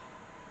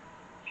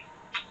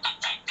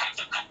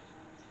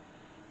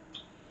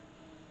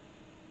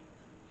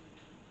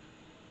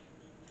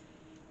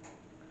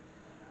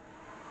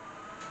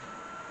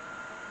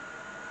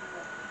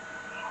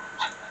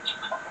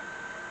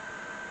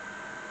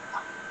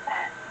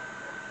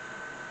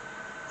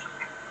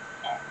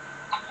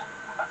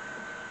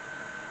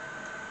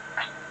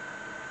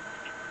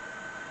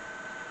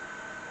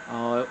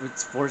 Oh,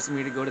 it's forcing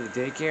me to go to the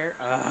daycare?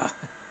 Ugh.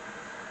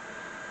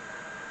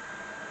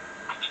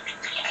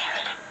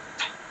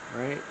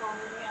 Right?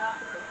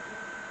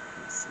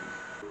 Let's see.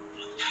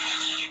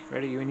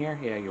 Freddy, you in here?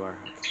 Yeah, you are.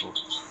 Okay, cool.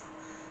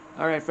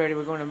 Alright, Freddy,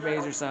 we're going to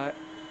Mazer side.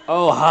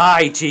 Oh,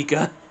 hi,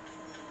 Chica!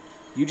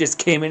 You just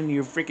came in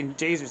your freaking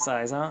taser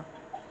size, huh?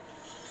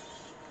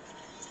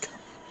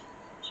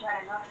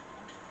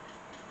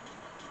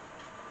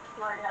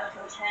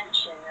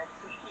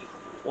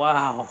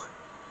 Wow.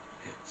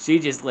 She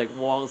just like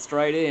waltzed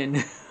right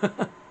in.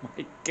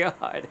 My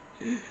god.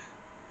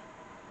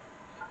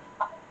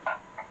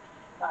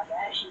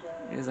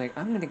 It was like,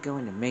 I'm gonna go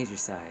into major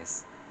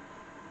size.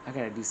 I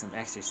gotta do some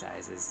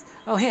exercises.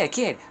 Oh, hey,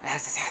 kid!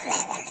 It's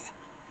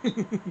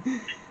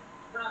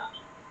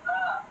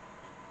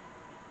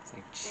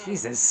like,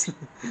 Jesus.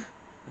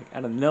 Like,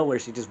 out of nowhere,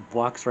 she just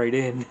walks right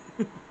in.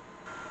 I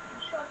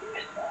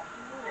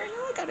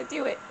know I gotta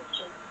do it.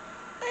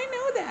 I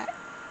know that.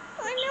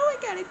 I know I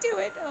gotta do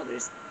it. Oh,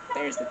 there's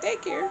the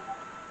daycare.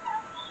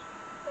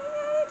 I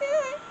gotta do it.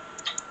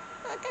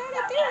 I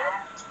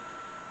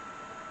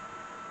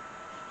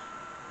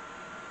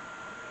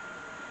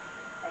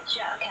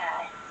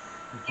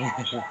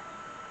gotta do it.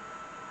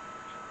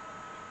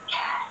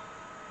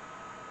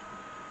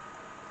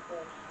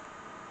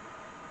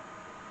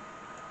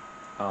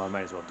 Oh, I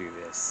might as well do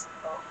this.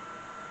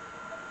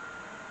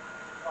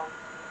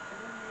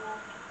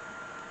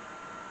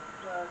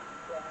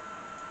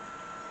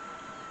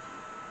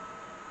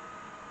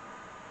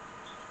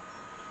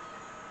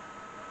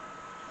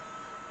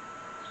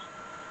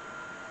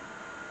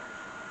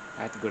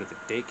 I have to go to the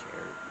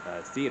daycare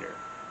theater.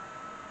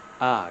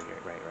 Ah,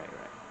 right.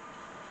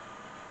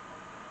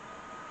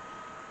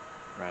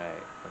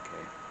 Right,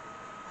 okay.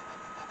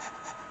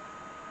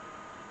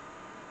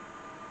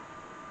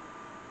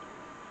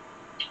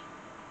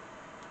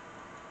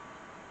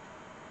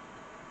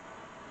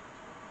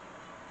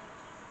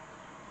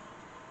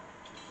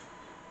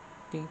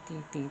 Ding,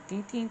 ding, ding,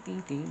 ding, ding,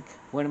 ding, ding.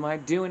 What am I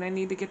doing? I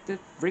need to get the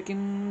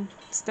freaking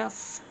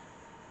stuff.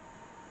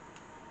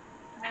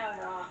 I don't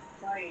know.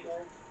 What are you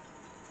doing?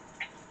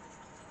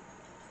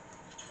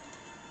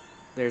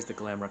 There's the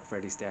Glamrock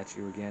Freddy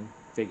statue again.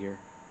 Figure.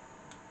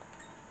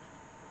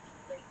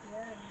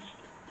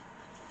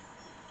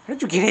 How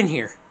did you get in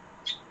here?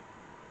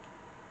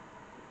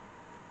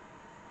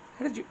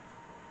 How did you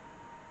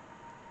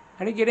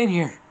get in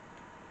here?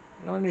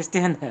 I don't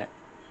understand that.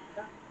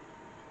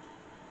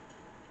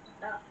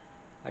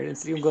 I didn't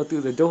see him go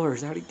through the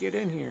doors. How did he get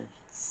in here?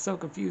 It's so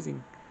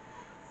confusing.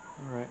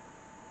 Alright.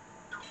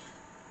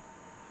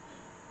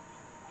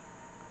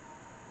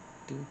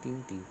 Ding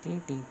ding ding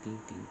ding ding ding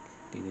ding.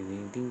 Ding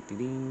ding ding ding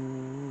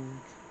ding.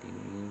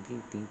 Ding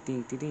ding ding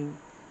ding ding ding.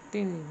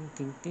 Ding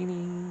ding ding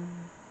ding.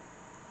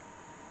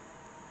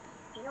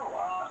 You know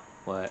what?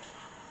 What?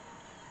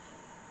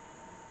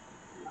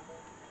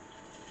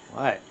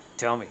 What?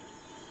 Tell me.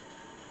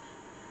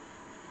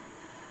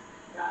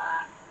 Nah.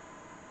 I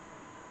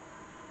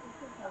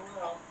think I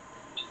will.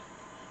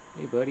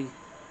 Hey, buddy.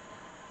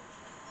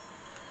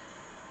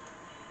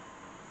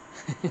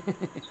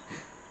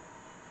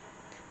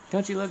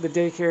 Don't you love the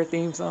daycare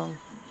theme song?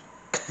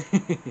 No,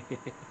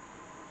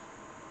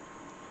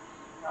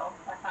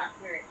 I can't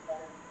hear it.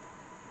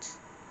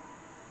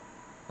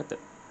 What the?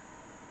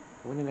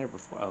 I went in there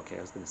before. Okay,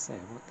 I was gonna say,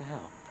 what the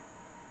hell?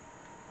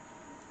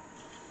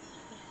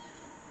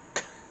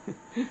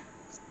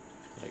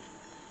 Like,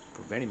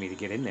 preventing me to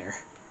get in there.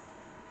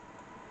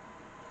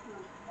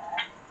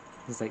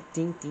 It's like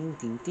ding ding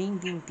ding ding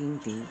ding ding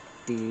ding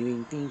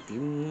ding ding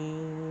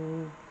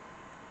ding.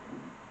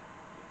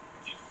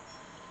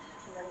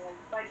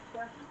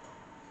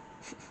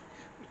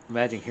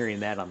 Imagine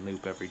hearing that on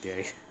loop every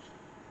day.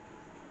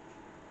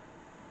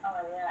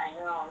 Oh yeah, I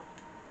know.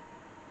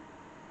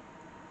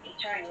 It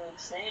turned you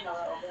insane a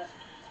little bit.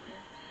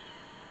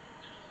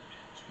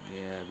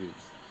 Yeah,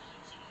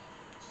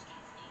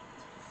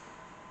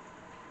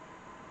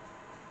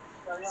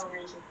 the real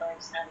reason for it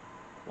is that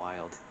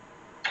Wild.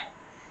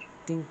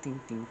 Ding ding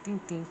ding ding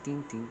ding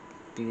ding ding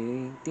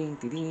ding ding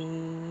ding ding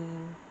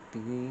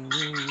ding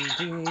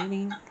ding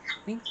ding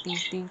ding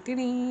ding ding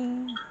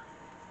ding.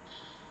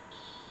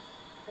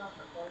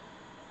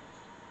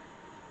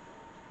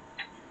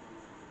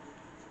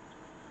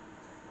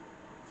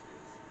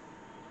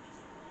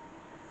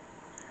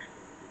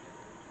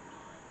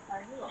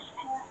 are you a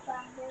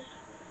pathfinder?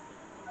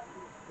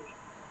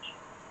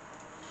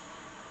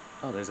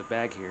 Oh, there's a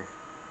bag here.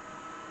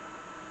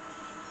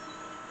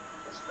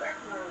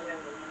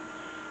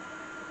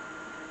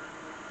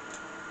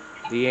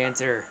 The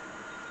answer.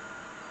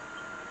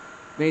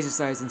 Major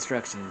size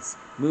instructions.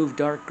 Move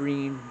dark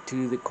green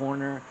to the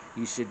corner.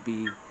 You should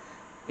be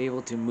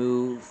able to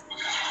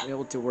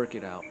work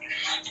it out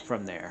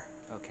from there.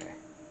 Okay.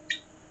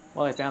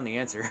 Well, I found the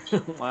answer.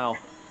 Wow.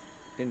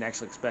 Didn't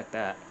actually expect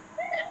that.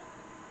 Yeah.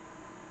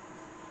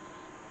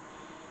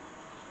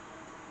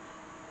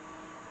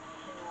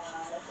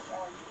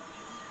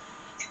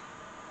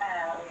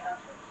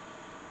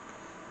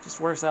 Just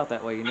works out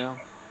that way, you know?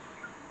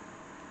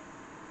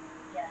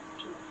 Yes,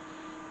 true.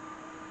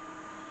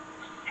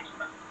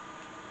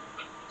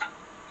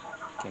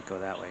 Can't go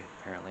that way,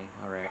 apparently.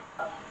 Alright.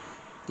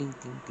 Ding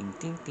ding ding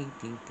ding ding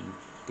ding ding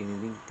ding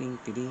ding ding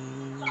ding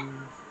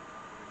ding.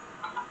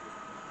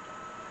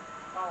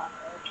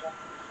 Okay.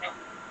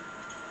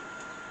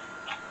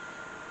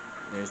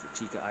 There's the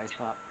Chica Ice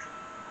Pop.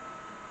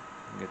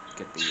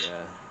 Get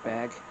the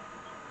bag.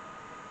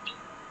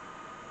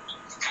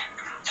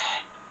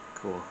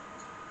 Cool.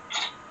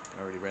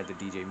 I already read the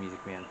DJ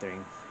Music Man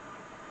thing.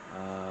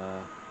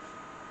 I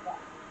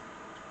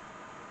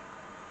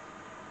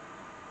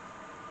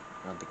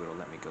don't think it'll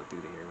let me go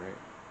through here, right?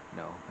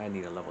 No, I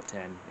need a level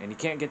 10. And you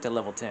can't get to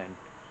level 10,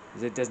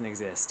 because it doesn't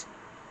exist.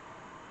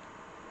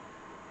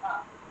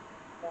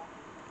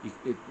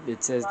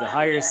 It says the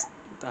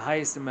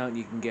highest amount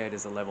you can get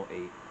is a level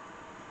 8.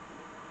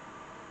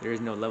 There is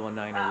no level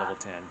 9 or level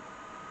 10.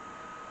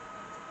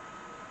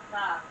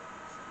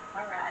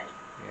 Alright.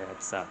 Yeah,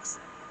 it sucks.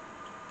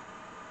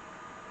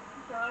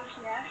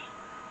 Yeah.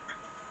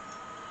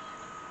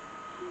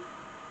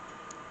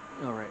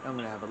 Alright, I'm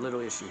going to have a little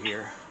issue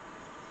here.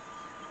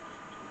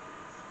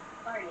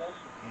 Are you?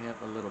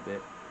 Yep, a little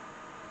bit.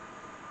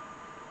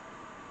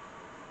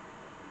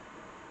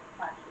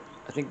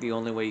 I think the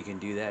only way you can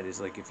do that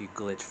is like if you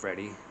glitch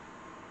Freddy.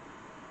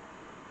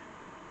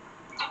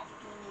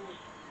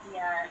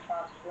 Yeah,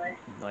 possibly.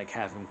 Like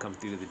have him come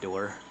through the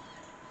door.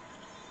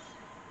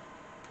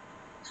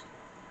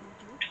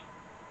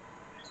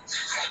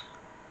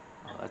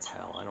 Oh, that's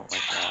hell. I don't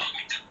like that.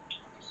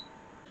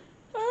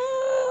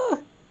 Ah,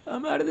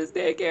 I'm out of this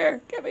daycare.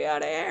 Get me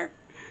out of here.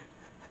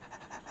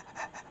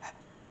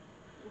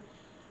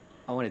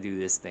 I want to do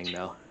this thing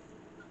though.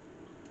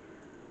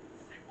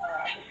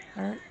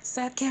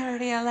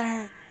 Security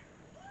alert.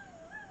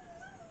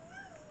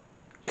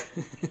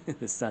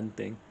 The sun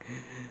thing.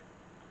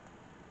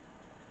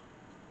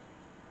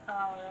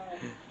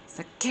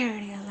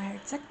 Security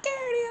alert.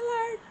 Security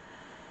alert.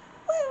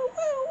 Woo,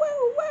 woo,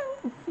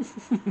 woo,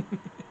 woo.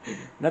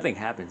 Nothing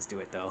happens to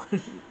it though.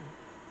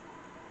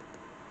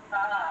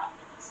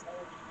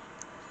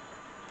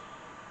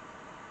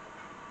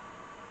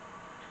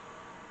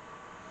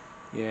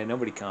 Yeah,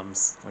 nobody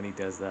comes when he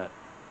does that.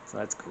 So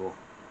that's cool.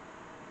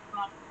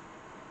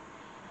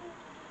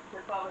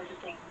 They're probably the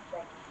thing.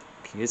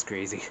 He is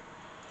crazy.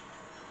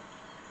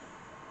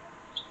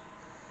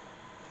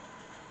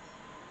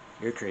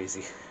 You're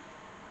crazy.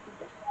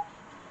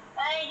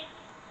 Hey,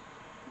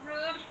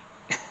 rude.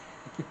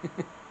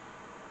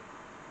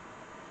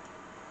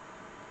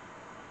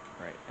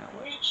 Right, now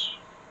what?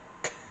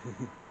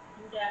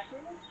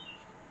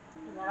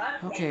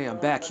 Okay, I'm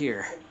back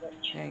here.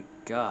 Thank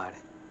God.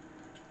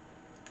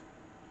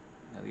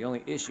 Now the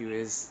only issue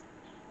is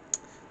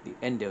the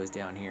endo's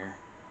down here.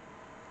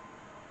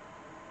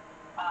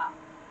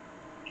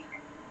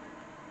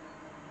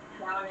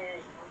 Now it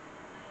is.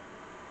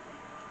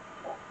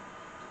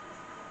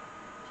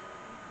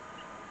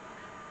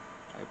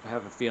 I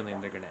have a feeling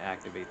they're gonna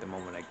activate the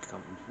moment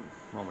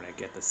I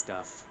get the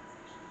stuff.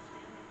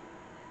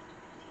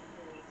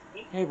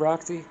 Hey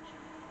Roxy,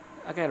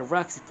 I got a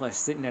Roxy plush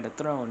sitting at a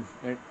throne,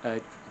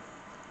 a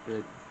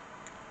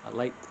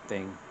light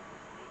thing.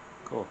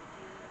 Cool.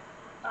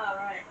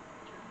 Alright.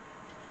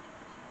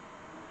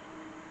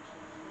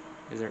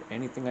 Is there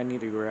anything I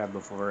need to grab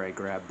before I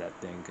grab that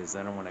thing? Because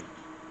I don't want to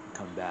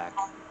come back.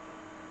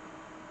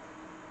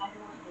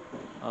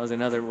 Oh, there's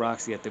another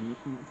Roxy at the...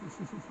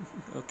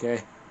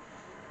 Okay.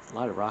 A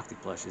lot of Roxy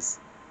plushes.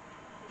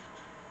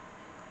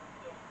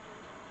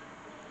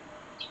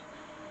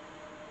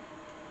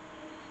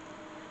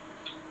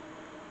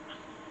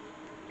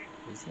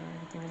 Is there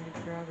anything I need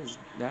to grab? Is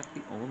that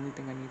the only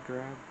thing I need to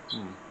grab?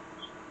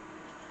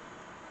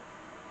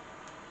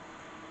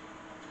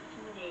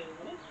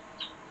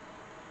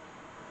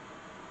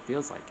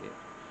 Feels like it.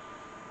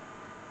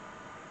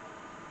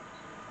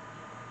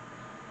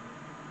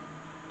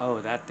 Oh,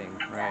 that thing,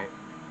 right.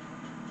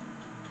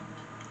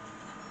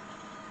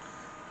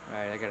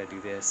 Alright, I gotta do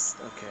this.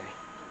 Okay.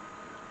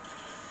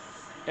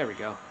 There we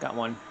go. Got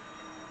one.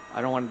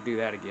 I don't want to do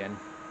that again.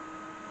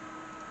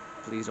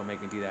 Please don't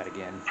make me do that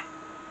again.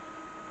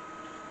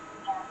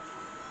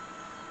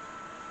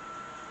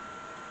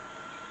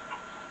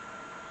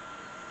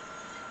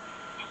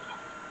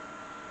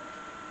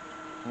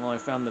 Well, I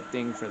found the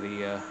thing for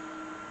the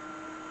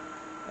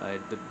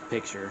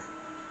picture.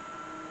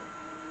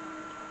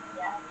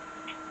 Yeah.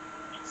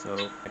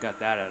 So I got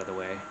that out of the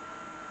way.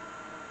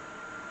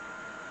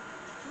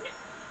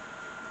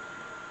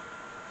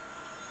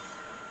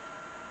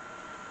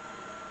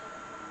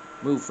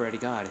 Move, Freddy,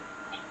 God.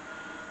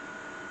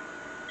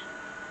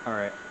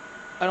 Alright.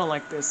 I don't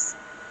like this.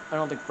 I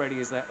don't think Freddy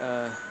is that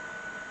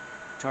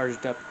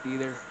charged up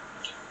either.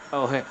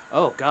 Oh, hey.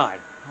 Oh, God.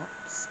 Don't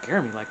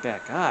scare me like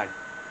that. God.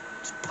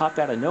 Just popped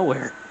out of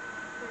nowhere.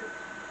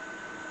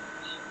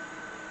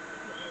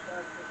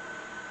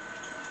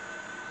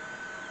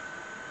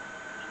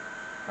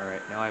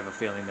 Alright, now I have a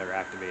feeling they're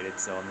activated,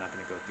 so I'm not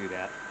going to go through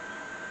that.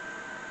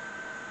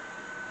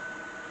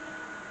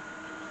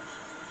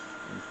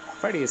 And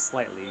Freddy is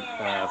slightly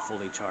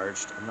fully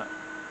charged. I'm not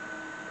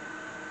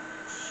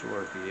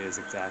sure if he is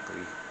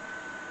exactly.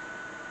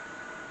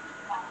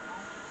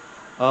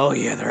 Oh,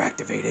 yeah, they're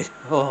activated.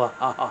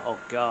 Oh,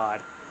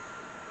 God.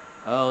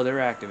 Oh,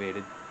 they're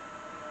activated.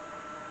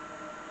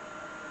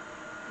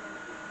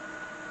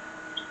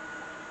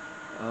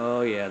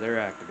 Oh, yeah, they're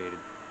activated.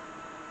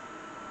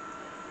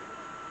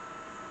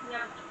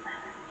 Yep.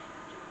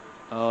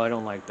 Oh, I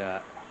don't like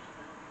that.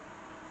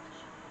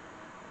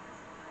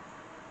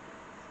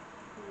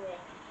 Yeah.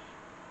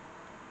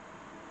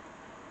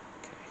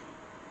 Okay.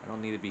 I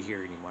don't need to be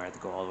here anymore. I have to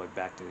go all the way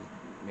back to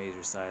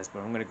Mazer size,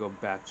 but I'm going to go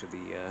back to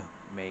the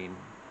main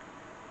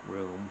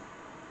room.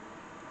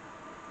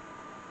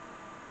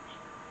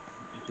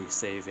 The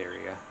save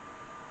area.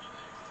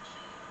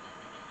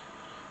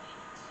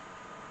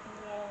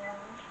 Yeah.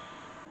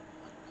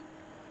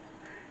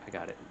 I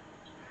got it.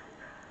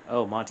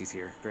 Oh, Monty's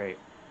here. Great.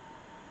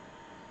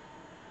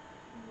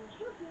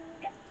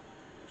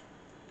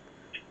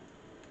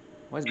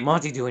 What is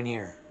Monty doing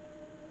here?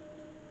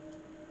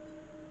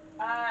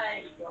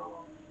 I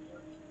don't.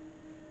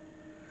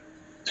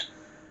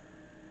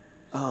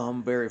 Oh,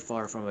 I'm very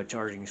far from a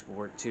charging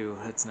sport, too.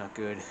 That's not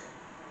good.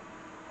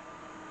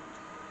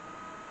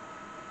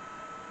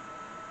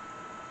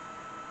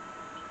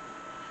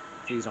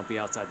 Please don't be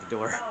outside the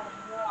door. Oh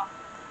no.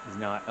 He's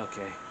not.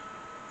 Okay.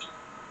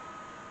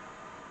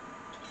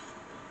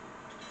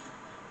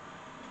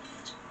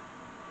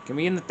 Get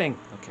me in the thing.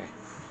 Okay.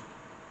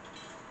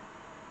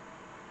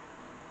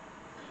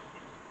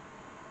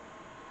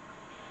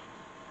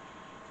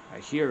 I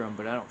hear him,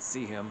 but I don't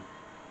see him.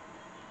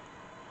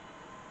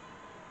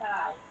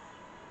 God.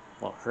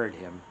 Well, heard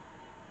him.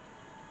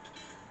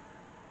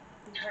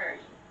 Heard.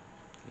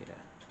 Yeah.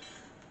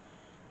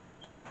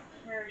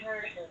 Heard.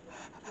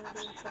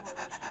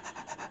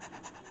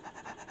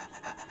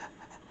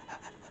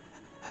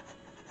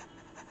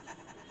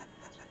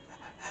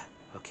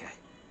 Okay.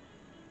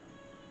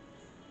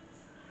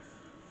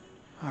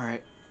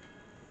 Alright.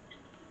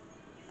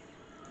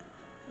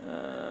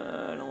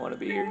 I don't want to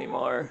be here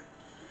anymore.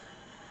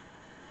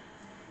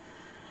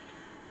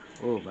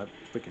 Oh, my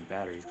freaking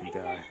battery's gonna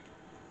die.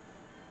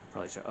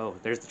 Probably should. Oh,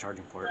 there's the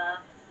charging port.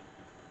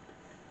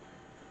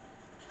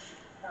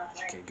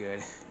 Okay,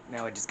 good.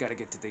 Now I just gotta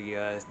get to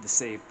the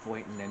save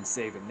point and then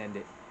save it and end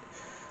it.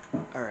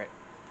 Alright.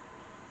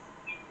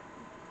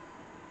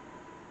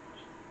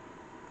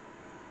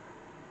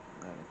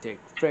 I'm gonna take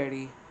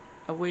Freddy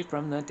away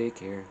from the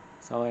daycare,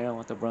 so I don't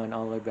have to run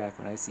all the way back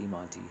when I see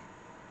Monty.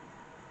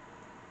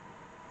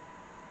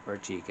 Or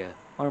Chica.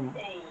 Or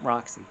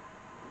Roxy.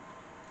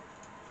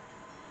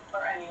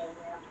 Or any of them.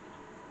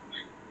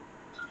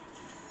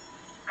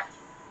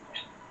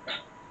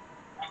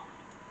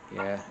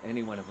 Yeah,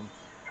 any one of them.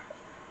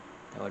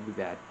 That would be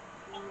bad.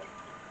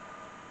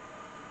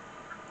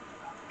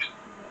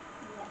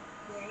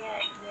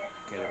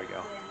 Okay, there we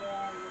go.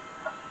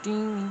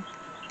 Ding,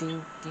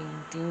 ding,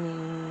 ding,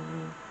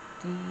 ding,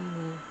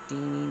 ding,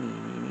 ding,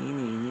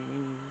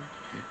 ding.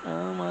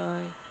 Oh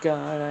my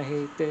God, I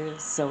hate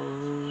this so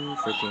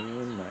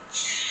freaking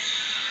much.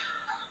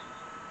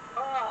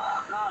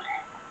 Oh, God.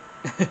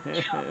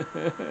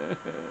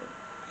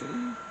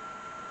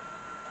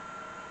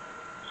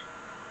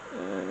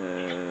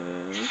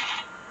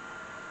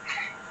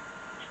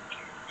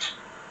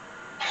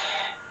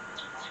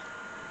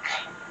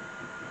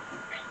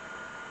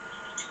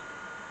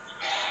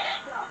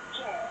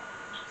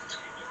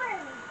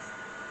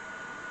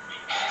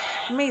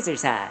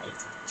 Mazer's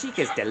Hive,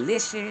 Chica's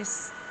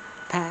delicious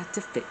path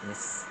to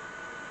fitness.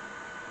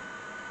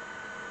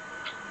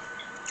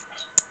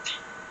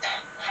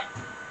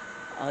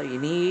 All you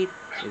need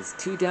is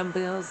 2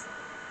 dumbbells,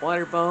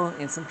 water bowl,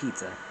 and some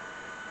pizza.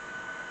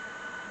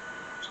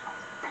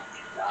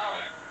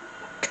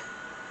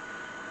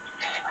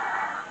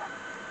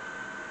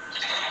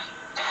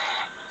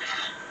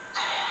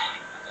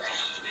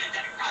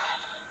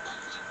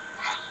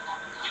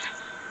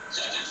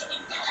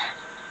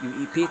 You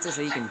eat pizza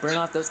so you can burn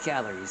off those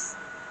calories.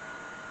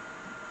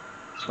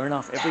 Burn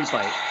off every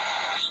bite.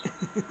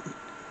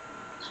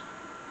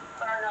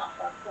 Burn off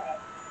a bit.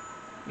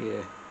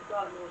 Yeah.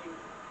 God knows you.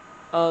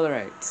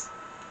 Alright.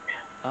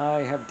 I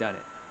have done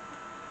it.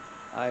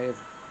 I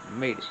have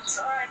made it.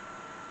 Sorry.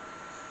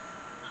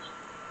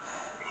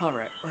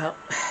 Alright, well,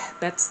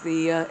 that's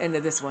the end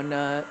of this one.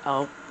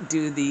 I'll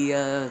do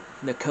the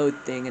code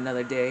thing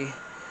another day.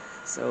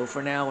 So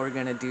for now, we're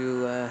gonna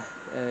do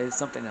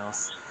something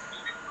else.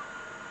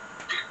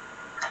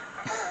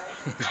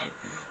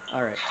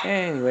 Alright,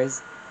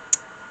 anyways.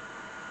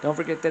 Don't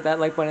forget that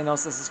like button and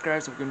also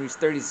subscribe so we can reach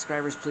 30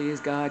 subscribers, please.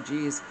 God,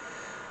 jeez.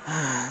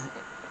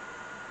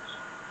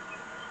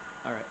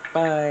 Alright,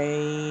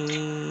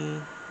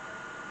 bye.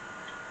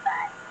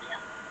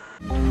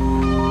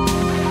 Bye.